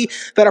cannot be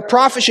that a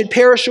prophet should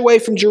perish away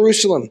from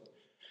Jerusalem.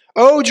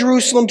 O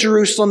Jerusalem,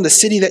 Jerusalem, the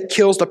city that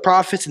kills the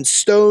prophets and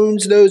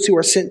stones those who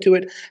are sent to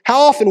it.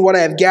 How often would I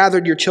have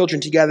gathered your children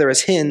together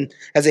as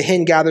a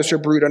hen gathers her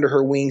brood under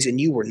her wings,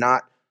 and you were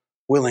not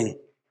willing.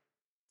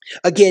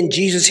 Again,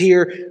 Jesus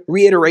here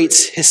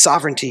reiterates his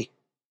sovereignty.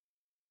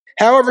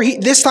 However,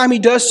 this time he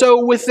does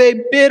so with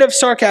a bit of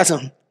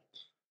sarcasm.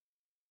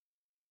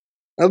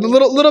 A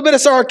little bit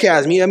of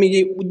sarcasm. I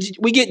mean,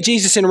 we get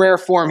Jesus in rare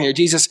form here.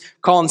 Jesus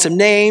calling some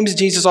names.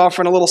 Jesus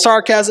offering a little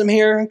sarcasm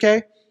here,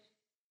 okay?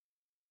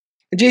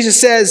 And Jesus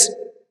says,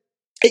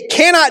 it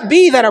cannot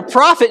be that a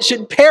prophet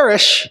should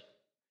perish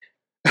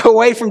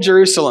away from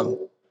Jerusalem.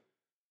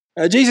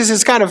 Jesus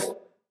is kind of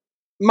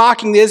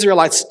mocking the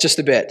Israelites just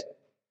a bit.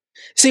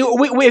 See,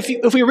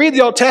 if we read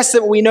the Old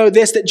Testament, we know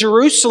this, that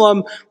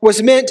Jerusalem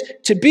was meant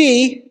to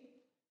be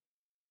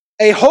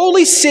a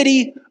holy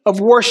city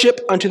of worship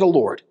unto the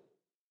Lord.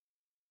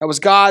 That was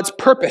God's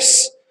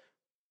purpose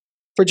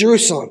for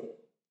Jerusalem.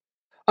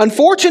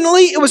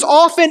 Unfortunately, it was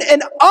often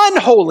an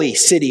unholy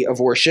city of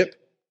worship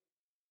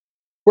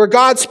where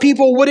God's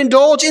people would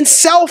indulge in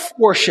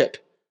self-worship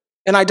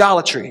and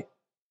idolatry.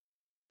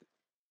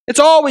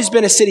 It's always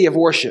been a city of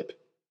worship.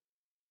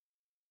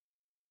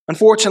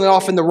 Unfortunately,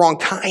 often the wrong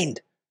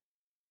kind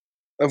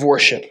of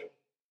worship.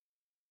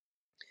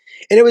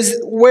 And it was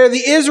where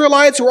the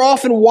Israelites were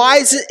often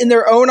wise in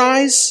their own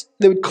eyes.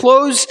 They would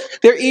close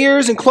their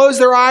ears and close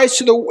their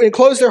eyes and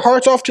close their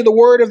hearts off to the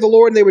word of the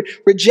Lord. And they would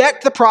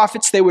reject the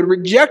prophets. They would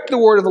reject the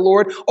word of the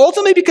Lord,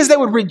 ultimately because they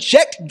would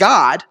reject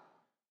God.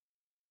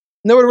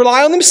 And they would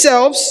rely on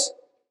themselves.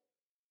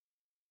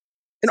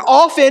 And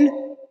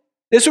often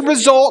this would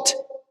result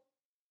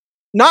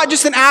not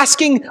just in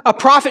asking a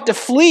prophet to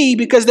flee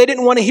because they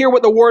didn't want to hear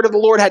what the word of the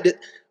Lord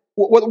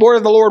what the word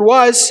of the Lord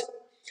was.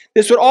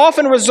 This would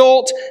often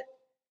result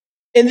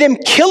in them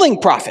killing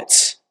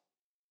prophets.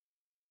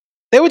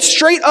 They would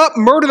straight up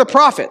murder the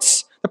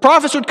prophets. The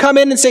prophets would come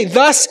in and say,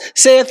 "Thus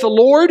saith the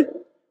Lord."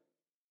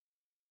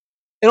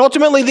 And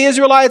ultimately the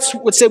Israelites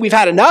would say, "We've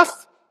had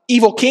enough."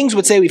 Evil kings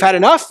would say, "We've had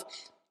enough."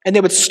 And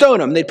they would stone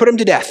them. They'd put them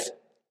to death.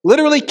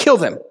 Literally kill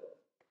them.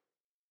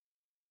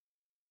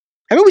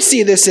 I mean, we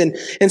see this in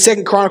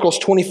 2 Chronicles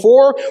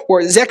 24,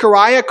 where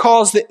Zechariah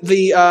calls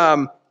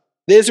the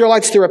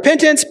Israelites to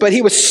repentance, but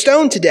he was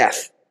stoned to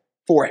death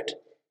for it.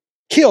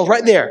 Killed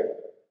right there.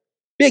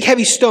 Big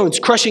heavy stones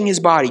crushing his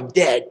body,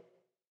 dead.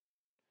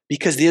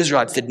 Because the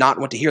Israelites did not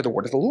want to hear the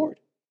word of the Lord.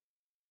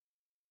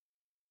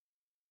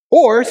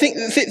 Or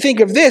think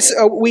of this.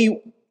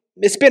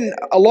 It's been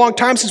a long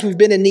time since we've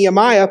been in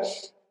Nehemiah.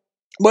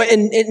 But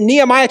in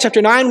Nehemiah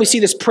chapter 9, we see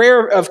this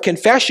prayer of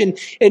confession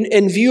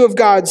in view of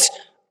God's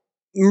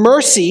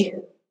mercy.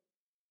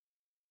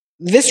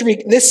 This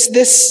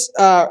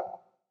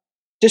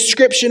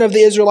description of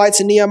the Israelites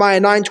in Nehemiah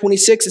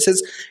 9:26, it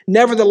says,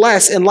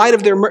 "Nevertheless, in light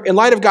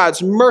of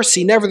God's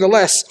mercy,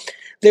 nevertheless,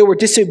 they were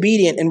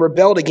disobedient and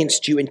rebelled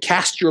against you and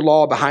cast your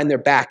law behind their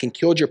back and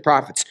killed your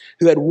prophets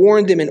who had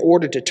warned them in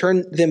order to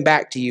turn them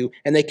back to you,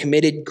 and they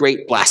committed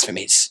great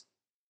blasphemies."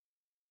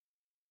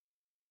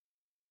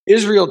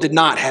 Israel did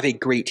not have a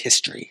great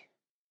history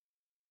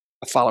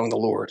of following the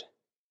Lord.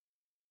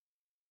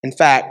 In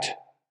fact, it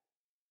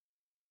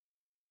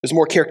was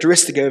more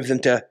characteristic of them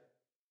to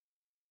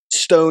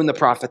stone the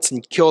prophets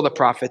and kill the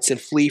prophets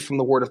and flee from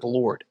the word of the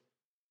Lord.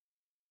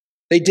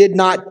 They did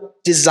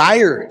not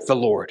desire the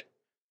Lord.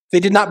 They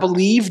did not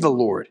believe the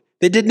Lord.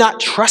 They did not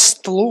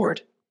trust the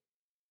Lord.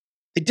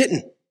 They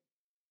didn't.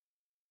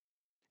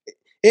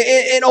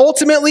 And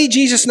ultimately,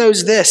 Jesus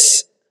knows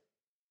this,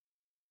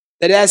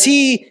 that as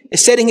he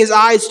is setting his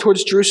eyes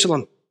towards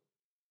Jerusalem,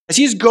 as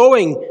he's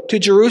going to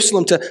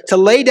Jerusalem to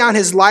lay down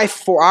his life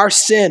for our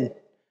sin,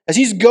 as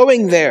he's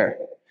going there,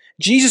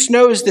 Jesus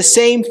knows the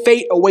same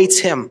fate awaits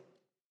him.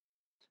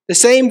 The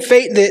same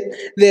fate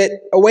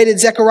that awaited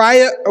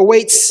Zechariah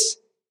awaits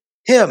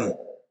him.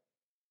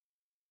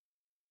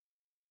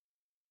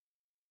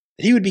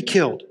 That he would be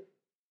killed.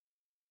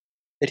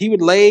 That he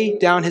would lay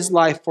down his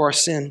life for our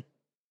sin.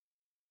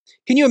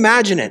 Can you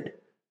imagine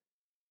it?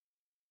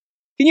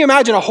 Can you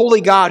imagine a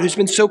holy God who's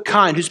been so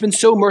kind, who's been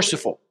so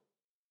merciful,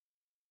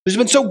 who's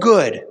been so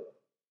good,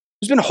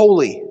 who's been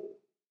holy,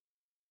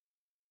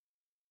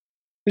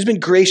 who's been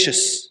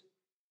gracious,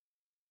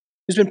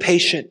 who's been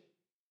patient?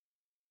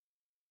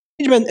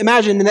 Can you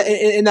imagine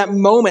in that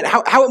moment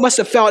how it must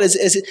have felt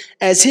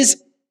as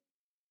his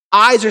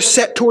eyes are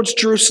set towards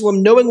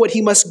Jerusalem, knowing what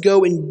he must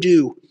go and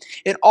do.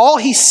 And all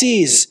he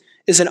sees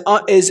is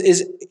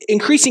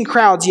increasing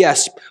crowds,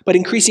 yes, but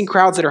increasing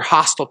crowds that are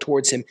hostile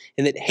towards him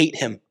and that hate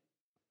him.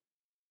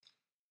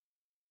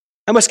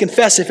 I must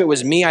confess, if it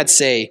was me, I'd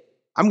say,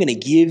 I'm going to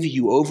give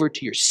you over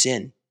to your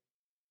sin.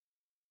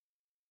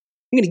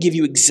 I'm going to give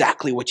you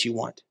exactly what you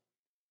want.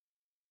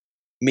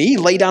 Me?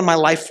 Lay down my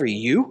life for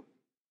you?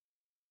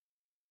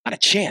 Not a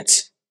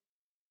chance.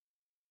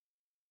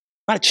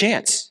 Not a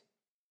chance.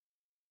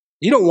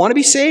 You don't want to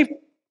be saved?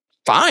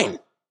 Fine.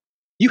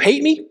 You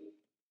hate me?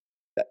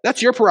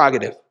 That's your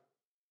prerogative.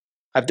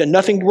 I've done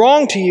nothing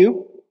wrong to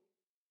you.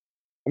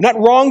 I've not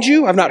wronged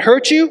you. I've not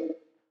hurt you.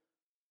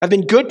 I've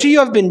been good to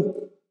you. I've been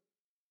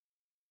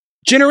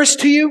generous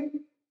to you.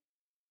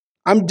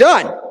 I'm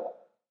done.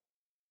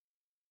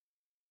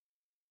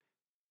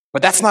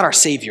 But that's not our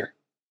Savior.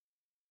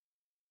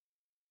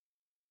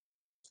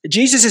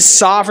 Jesus'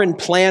 sovereign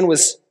plan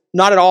was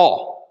not at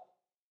all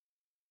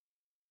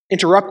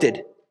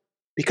interrupted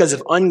because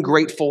of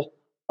ungrateful,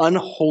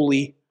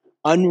 unholy,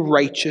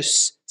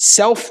 unrighteous,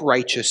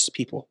 self-righteous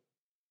people.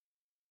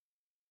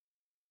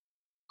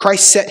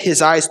 Christ set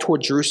his eyes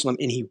toward Jerusalem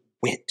and he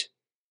went.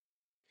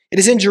 It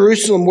is in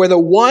Jerusalem where the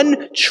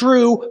one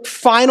true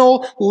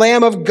final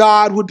Lamb of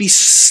God would be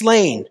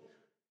slain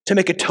to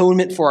make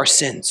atonement for our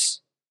sins.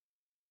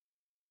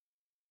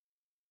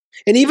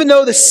 And even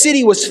though the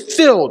city was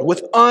filled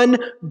with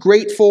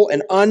ungrateful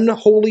and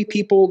unholy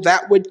people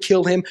that would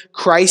kill him,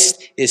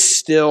 Christ is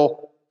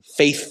still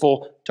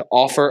faithful to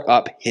offer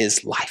up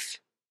his life.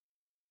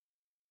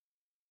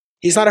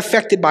 He's not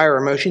affected by our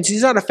emotions.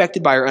 He's not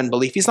affected by our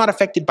unbelief. He's not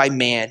affected by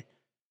man.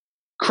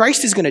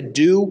 Christ is going to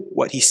do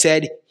what he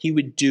said he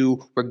would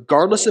do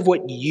regardless of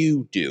what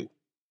you do,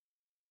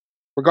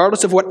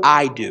 regardless of what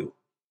I do,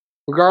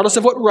 regardless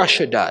of what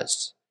Russia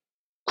does.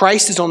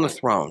 Christ is on the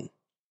throne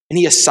and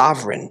he is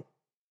sovereign.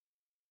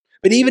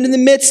 But even in the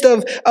midst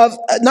of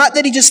not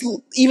that he just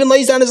even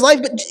lays down his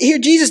life, but here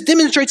Jesus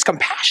demonstrates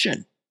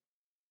compassion.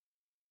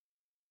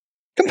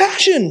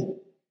 Compassion.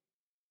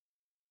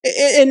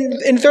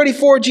 In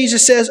 34,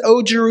 Jesus says,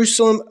 O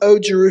Jerusalem,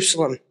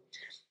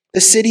 the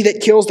city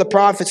that kills the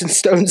prophets and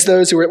stones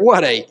those who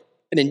are, an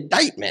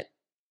indictment.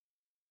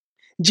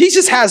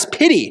 Jesus has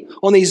pity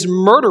on these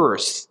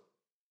murderers.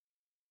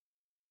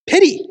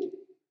 Pity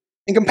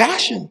and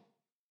compassion.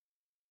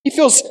 He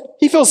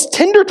feels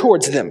tender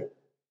towards them.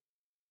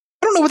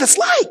 I don't know what that's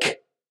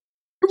like.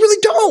 I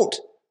really don't.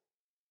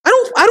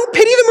 I don't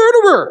pity the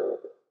murderer.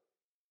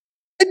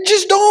 I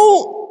just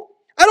don't.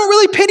 I don't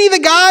really pity the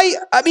guy,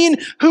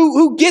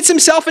 who gets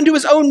himself into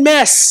his own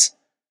mess.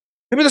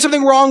 Maybe there's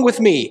something wrong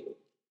with me.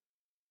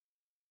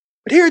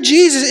 But here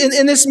Jesus,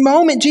 in this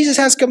moment, Jesus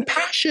has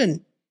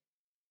compassion.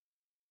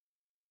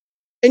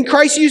 And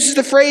Christ uses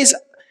the phrase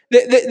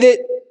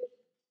that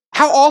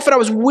how often I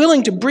was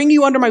willing to bring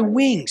you under my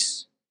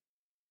wings.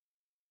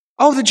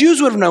 Oh, the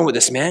Jews would have known what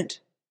this meant.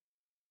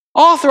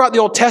 All throughout the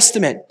Old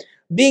Testament,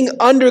 being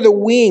under the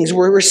wings,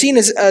 we're seen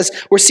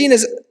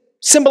as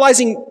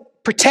symbolizing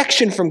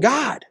protection from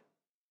God.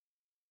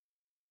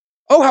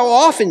 Oh, how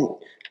often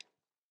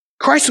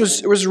Christ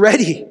was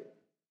ready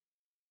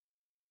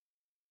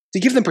to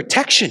give them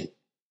protection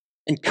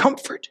and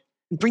comfort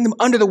and bring them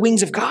under the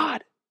wings of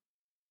God.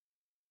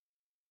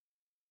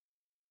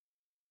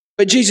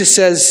 But Jesus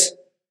says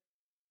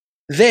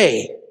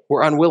they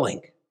were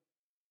unwilling.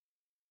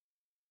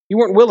 You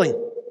weren't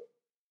willing.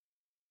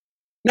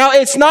 Now,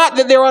 it's not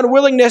that their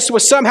unwillingness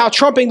was somehow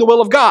trumping the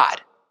will of God.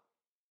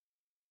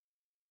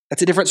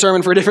 That's a different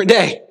sermon for a different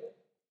day.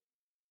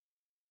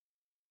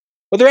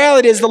 But the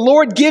reality is the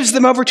Lord gives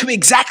them over to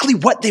exactly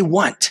what they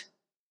want.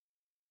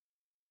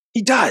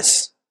 He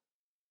does.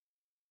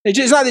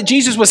 It's not that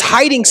Jesus was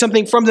hiding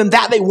something from them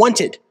that they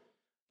wanted.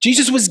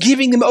 Jesus was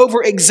giving them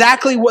over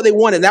exactly what they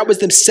wanted. That was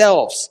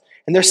themselves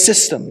and their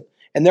system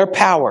and their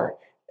power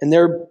and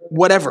their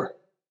whatever.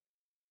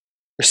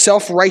 Their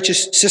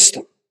self-righteous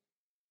system.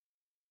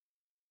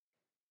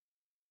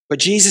 But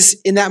Jesus,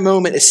 in that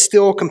moment, is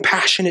still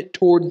compassionate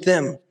toward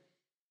them.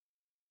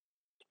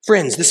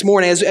 Friends, this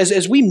morning,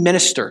 as we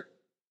minister,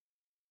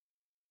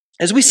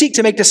 as we seek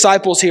to make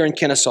disciples here in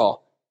Kennesaw,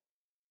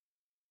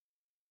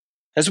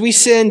 as we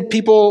send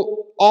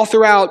people all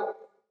throughout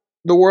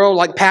the world,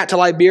 like Pat to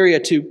Liberia,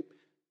 to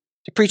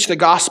preach the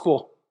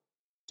gospel,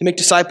 to make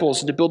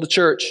disciples, and to build the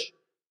church,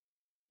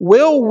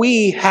 will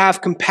we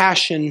have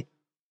compassion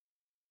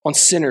on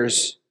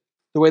sinners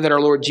the way that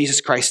our Lord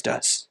Jesus Christ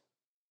does?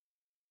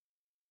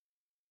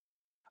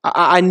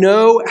 I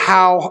know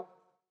how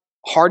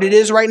hard it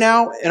is right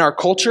now in our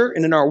culture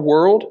and in our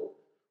world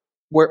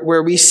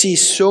where we see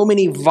so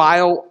many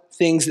vile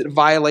things that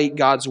violate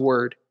God's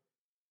word.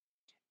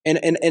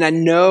 And I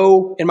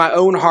know in my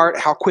own heart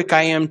how quick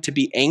I am to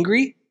be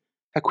angry,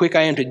 how quick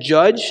I am to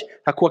judge,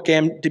 how quick I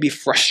am to be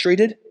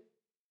frustrated.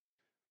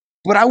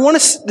 But I want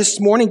us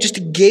this morning just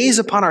to gaze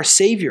upon our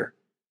Savior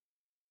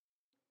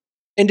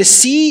and to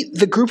see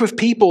the group of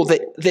people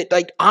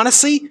that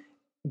honestly,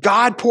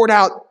 God poured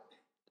out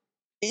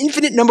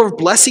infinite number of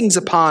blessings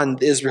upon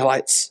the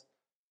Israelites.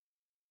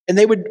 And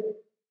they would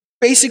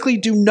basically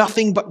do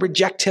nothing but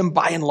reject him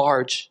by and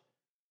large.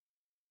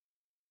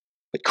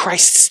 But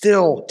Christ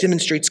still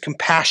demonstrates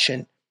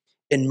compassion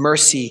and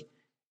mercy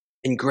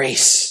and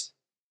grace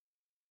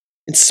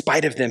in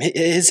spite of them.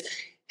 His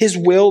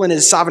will and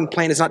his sovereign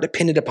plan is not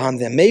dependent upon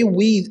them. May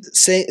we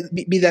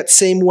be that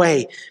same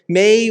way.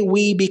 May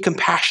we be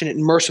compassionate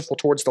and merciful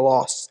towards the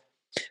lost.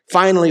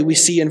 Finally, we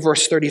see in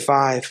verse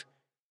 35,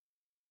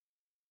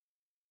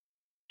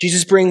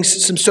 Jesus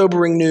brings some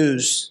sobering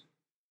news.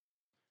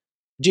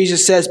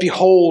 Jesus says,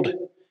 behold,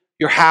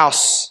 your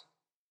house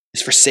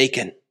is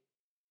forsaken.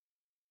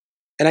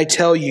 And I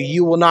tell you,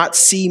 you will not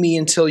see me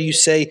until you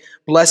say,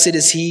 blessed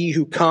is he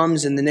who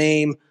comes in the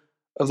name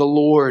of the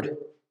Lord.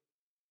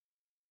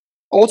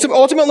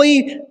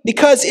 Ultimately,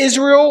 because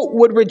Israel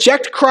would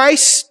reject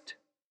Christ,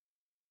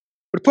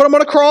 would put him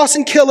on a cross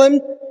and kill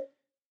him,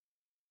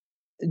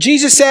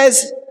 Jesus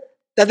says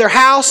that their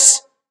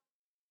house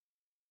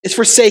is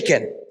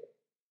forsaken.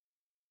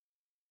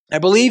 I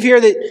believe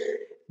here that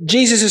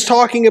Jesus is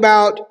talking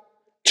about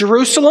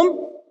Jerusalem.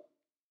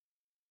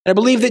 And I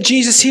believe that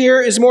Jesus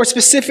here is more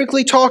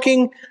specifically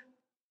talking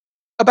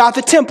about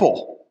the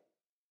temple.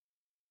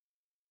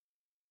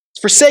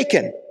 It's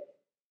forsaken.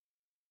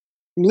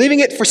 I'm leaving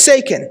it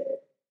forsaken.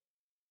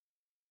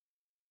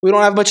 We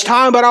don't have much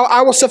time, but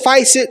I will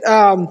suffice it.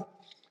 I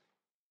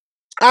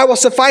will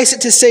suffice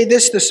it to say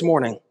this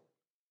morning.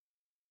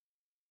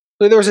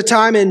 There was a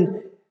time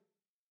in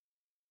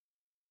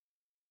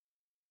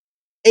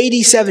AD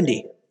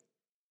 70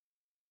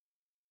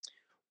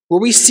 where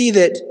we see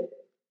that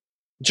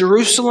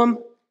Jerusalem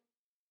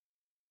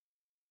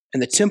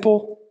and the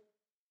temple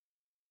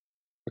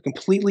were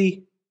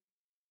completely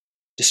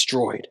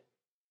destroyed.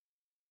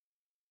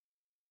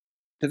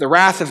 That the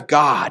wrath of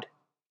God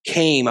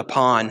came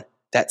upon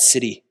that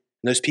city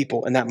and those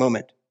people in that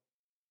moment,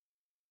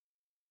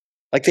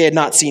 like they had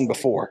not seen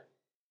before.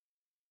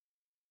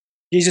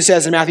 Jesus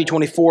says in Matthew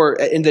 24,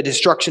 in the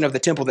destruction of the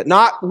temple, that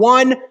not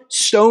one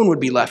stone would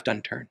be left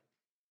unturned.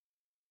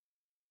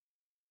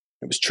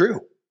 It was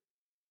true.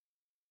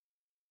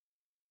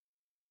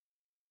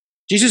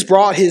 Jesus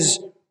brought his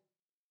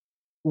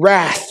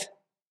wrath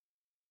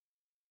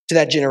to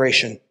that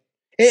generation.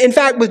 In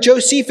fact, with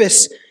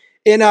Josephus,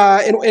 in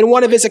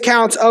one of his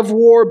accounts of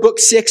war, book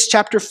 6,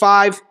 chapter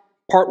 5,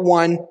 part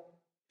 1,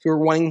 if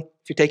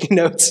you're taking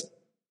notes,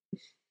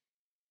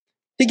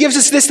 he gives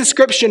us this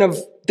description of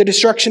the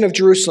destruction of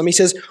Jerusalem. He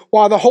says,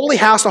 while the holy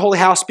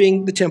house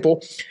being the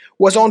temple,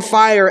 was on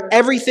fire,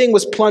 everything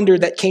was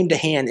plundered that came to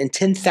hand, and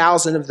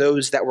 10,000 of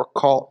those that were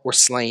caught were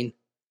slain.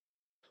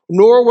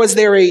 Nor was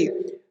there a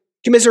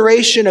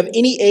commiseration of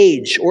any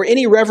age or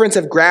any reverence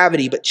of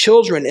gravity, but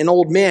children and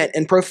old men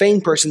and profane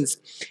persons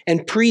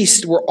and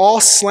priests were all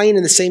slain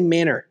in the same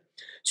manner,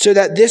 so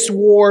that this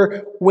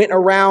war went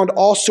around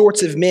all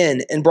sorts of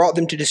men and brought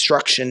them to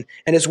destruction,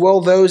 and as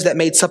well those that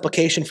made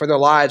supplication for their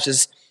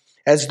lives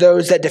as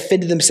those that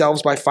defended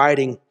themselves by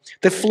fighting.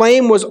 The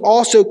flame was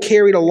also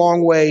carried a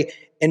long way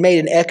and made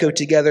an echo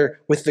together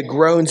with the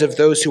groans of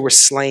those who were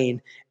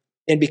slain.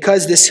 And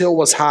because this hill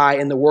was high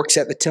and the works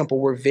at the temple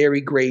were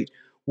very great,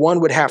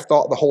 one would have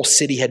thought the whole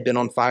city had been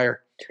on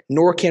fire.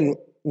 Nor can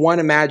one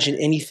imagine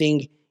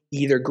anything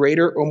either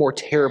greater or more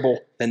terrible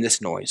than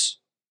this noise.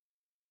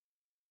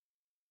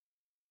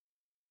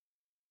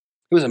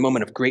 It was a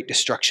moment of great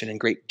destruction and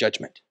great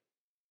judgment.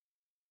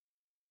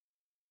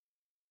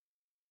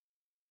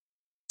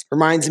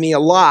 Reminds me a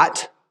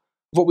lot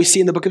of what we see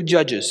in the book of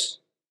Judges.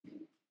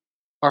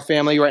 Our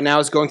family right now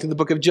is going through the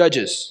book of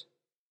Judges.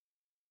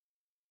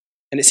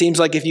 And it seems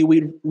like if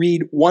you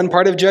read one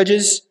part of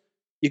Judges,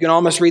 you can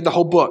almost read the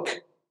whole book.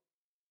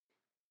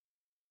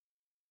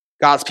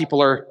 God's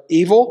people are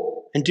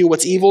evil and do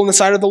what's evil in the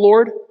sight of the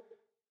Lord.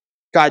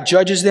 God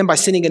judges them by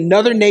sending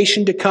another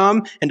nation to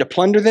come and to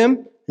plunder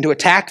them and to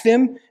attack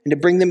them and to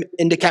bring them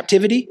into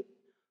captivity,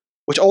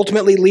 which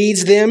ultimately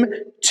leads them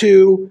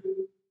to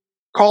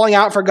calling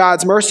out for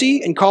God's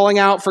mercy and calling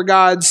out for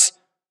God's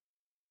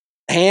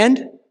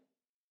hand,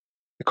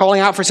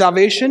 calling out for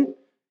salvation.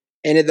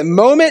 And at the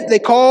moment they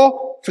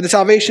call for the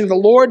salvation of the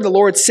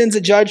Lord sends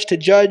a judge to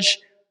judge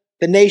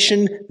the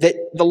nation that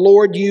the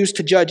Lord used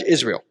to judge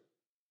Israel.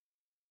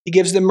 He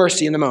gives them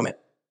mercy in the moment.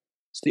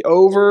 It's the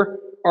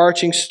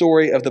overarching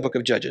story of the book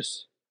of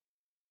Judges.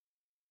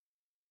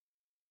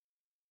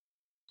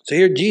 So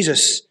here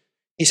Jesus,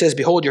 he says,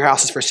 behold, your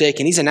house is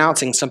forsaken. He's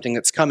announcing something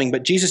that's coming,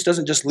 but Jesus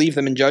doesn't just leave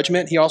them in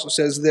judgment. He also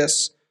says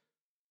this,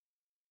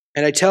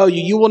 and I tell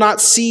you, you will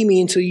not see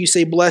me until you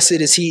say, blessed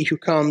is he who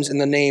comes in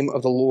the name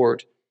of the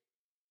Lord.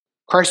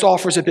 Christ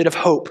offers a bit of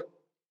hope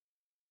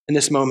in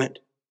this moment.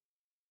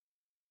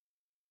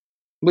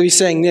 I believe he's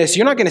saying this,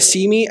 you're not going to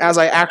see me as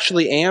I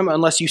actually am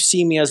unless you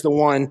see me as the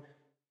one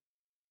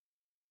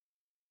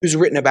who's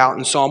written about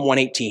in Psalm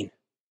 118.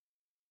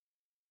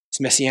 It's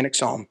a messianic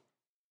psalm.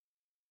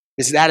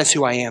 Because that is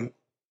who I am.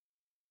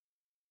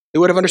 They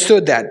would have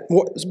understood that.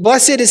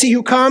 Blessed is he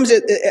who comes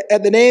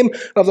at the name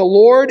of the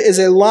Lord is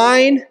a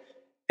line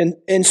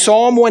in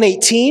Psalm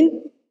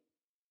 118.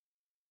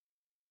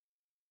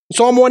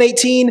 Psalm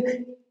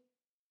 118,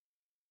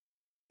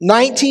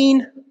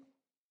 19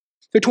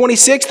 through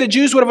 26, the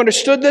Jews would have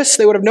understood this.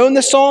 They would have known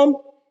this psalm.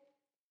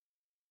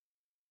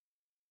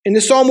 And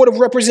this psalm would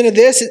have represented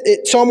this.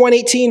 Psalm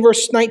 118,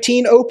 verse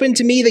 19, open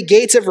to me the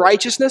gates of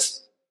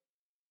righteousness,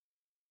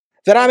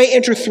 that I may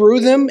enter through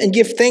them and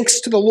give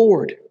thanks to the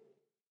Lord.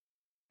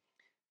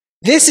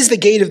 This is the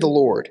gate of the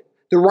Lord.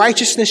 The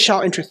righteousness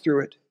shall enter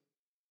through it.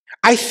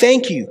 I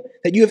thank you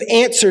that you have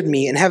answered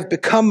me and have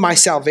become my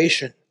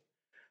salvation.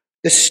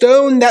 The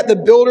stone that the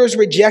builders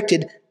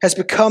rejected has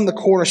become the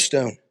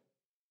cornerstone.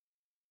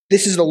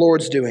 This is the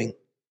Lord's doing.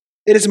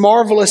 It is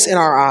marvelous in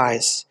our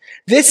eyes.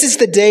 This is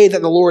the day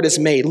that the Lord has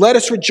made. Let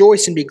us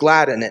rejoice and be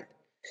glad in it.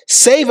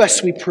 Save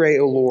us, we pray,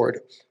 O Lord.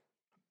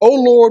 O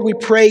Lord, we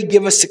pray,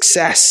 give us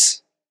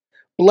success.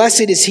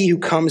 Blessed is he who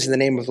comes in the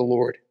name of the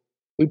Lord.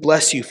 We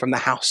bless you from the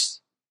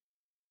house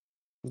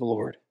of the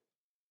Lord.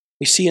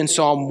 We see in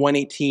Psalm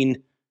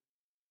 118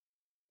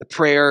 the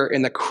prayer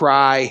and the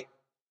cry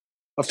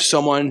of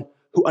someone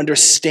who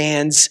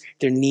understands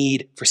their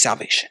need for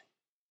salvation.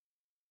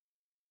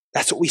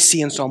 That's what we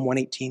see in Psalm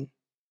 118.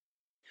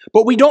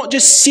 But we don't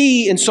just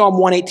see in Psalm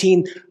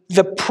 118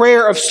 the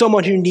prayer of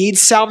someone who needs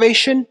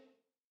salvation.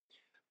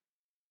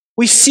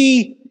 We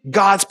see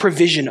God's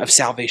provision of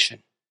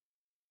salvation.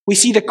 We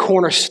see the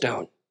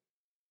cornerstone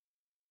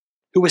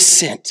who was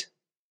sent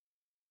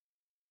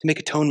to make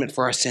atonement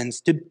for our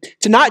sins,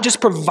 to not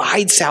just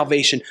provide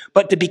salvation,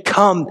 but to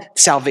become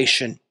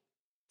salvation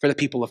for the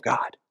people of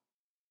God.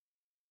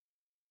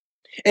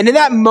 And in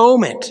that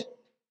moment,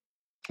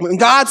 when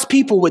God's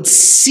people would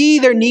see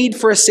their need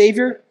for a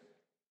Savior,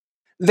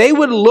 they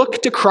would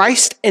look to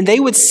Christ and they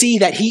would see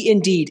that he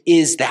indeed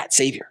is that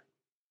Savior.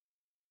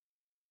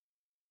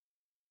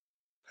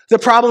 The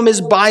problem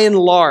is, by and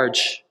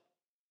large,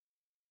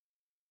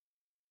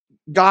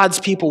 God's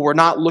people were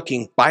not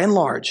looking, by and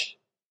large,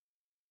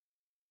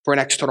 for an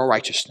external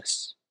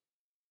righteousness.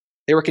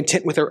 They were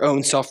content with their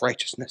own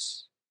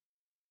self-righteousness.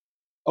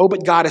 Oh,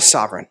 but God is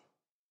sovereign.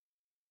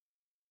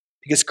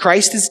 Because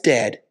Christ is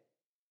dead,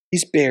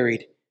 he's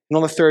buried, and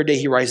on the third day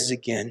he rises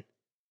again.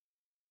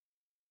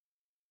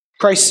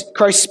 Christ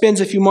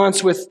spends a few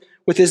months with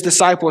his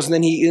disciples, and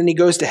then he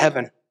goes to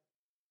heaven,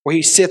 where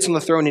he sits on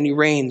the throne and he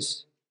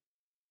reigns.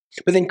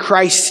 But then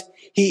Christ,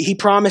 he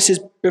promises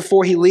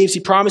before he leaves, he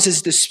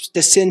promises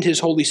to send his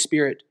Holy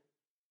Spirit.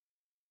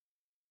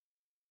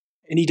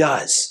 And he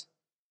does.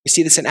 You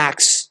see this in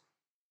Acts.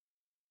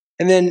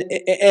 And then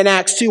in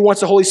Acts 2, once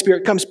the Holy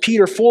Spirit comes,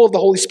 Peter, full of the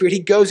Holy Spirit, he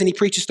goes and he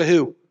preaches to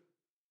who? A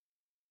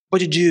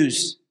bunch of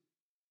Jews.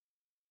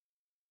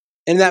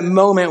 In that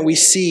moment, we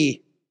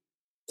see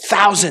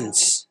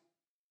thousands,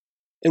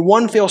 in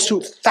one fell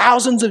swoop,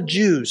 thousands of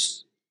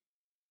Jews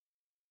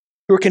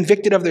who are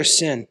convicted of their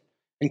sin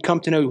and come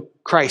to know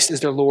Christ as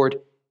their Lord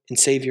and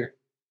Savior.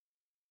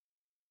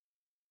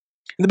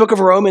 In the book of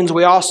Romans,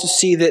 we also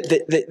see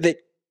that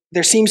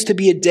there seems to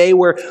be a day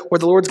where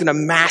the Lord's going to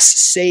mass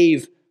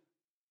save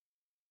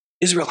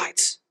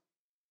Israelites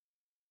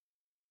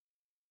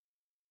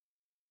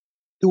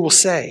who will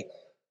say,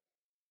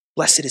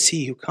 "Blessed is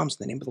he who comes in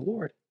the name of the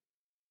Lord."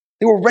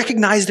 They will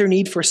recognize their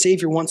need for a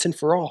Savior once and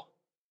for all.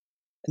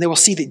 And they will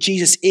see that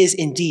Jesus is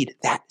indeed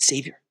that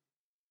Savior.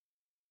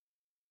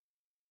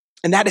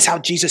 And that is how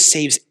Jesus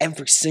saves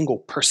every single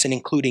person,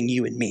 including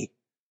you and me.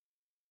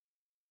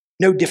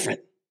 No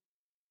different.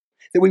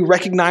 That we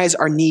recognize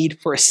our need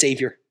for a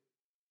Savior.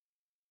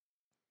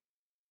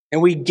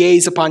 And we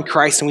gaze upon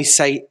Christ and we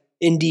say,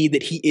 indeed,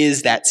 that he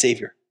is that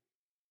Savior.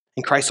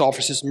 And Christ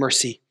offers his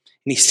mercy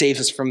and he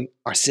saves us from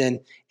our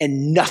sin.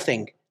 And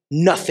nothing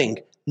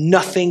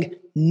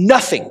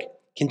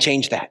can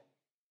change that.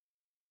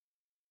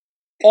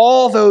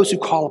 All those who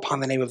call upon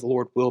the name of the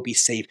Lord will be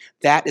saved.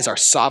 That is our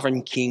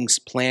sovereign King's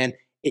plan.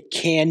 It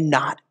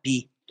cannot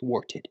be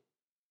thwarted.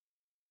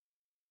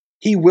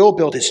 He will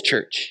build his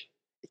church.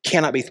 It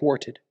cannot be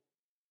thwarted.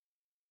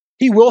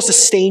 He will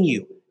sustain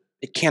you.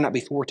 It cannot be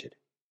thwarted.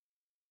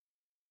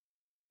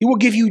 He will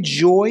give you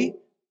joy.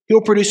 He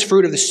will produce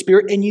fruit of the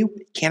Spirit in you.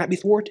 It cannot be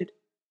thwarted.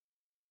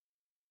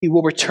 He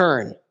will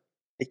return.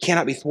 It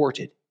cannot be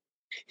thwarted.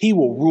 He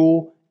will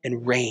rule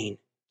and reign.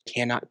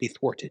 Cannot be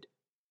thwarted.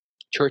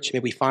 Church, may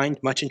we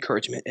find much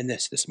encouragement in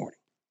this morning.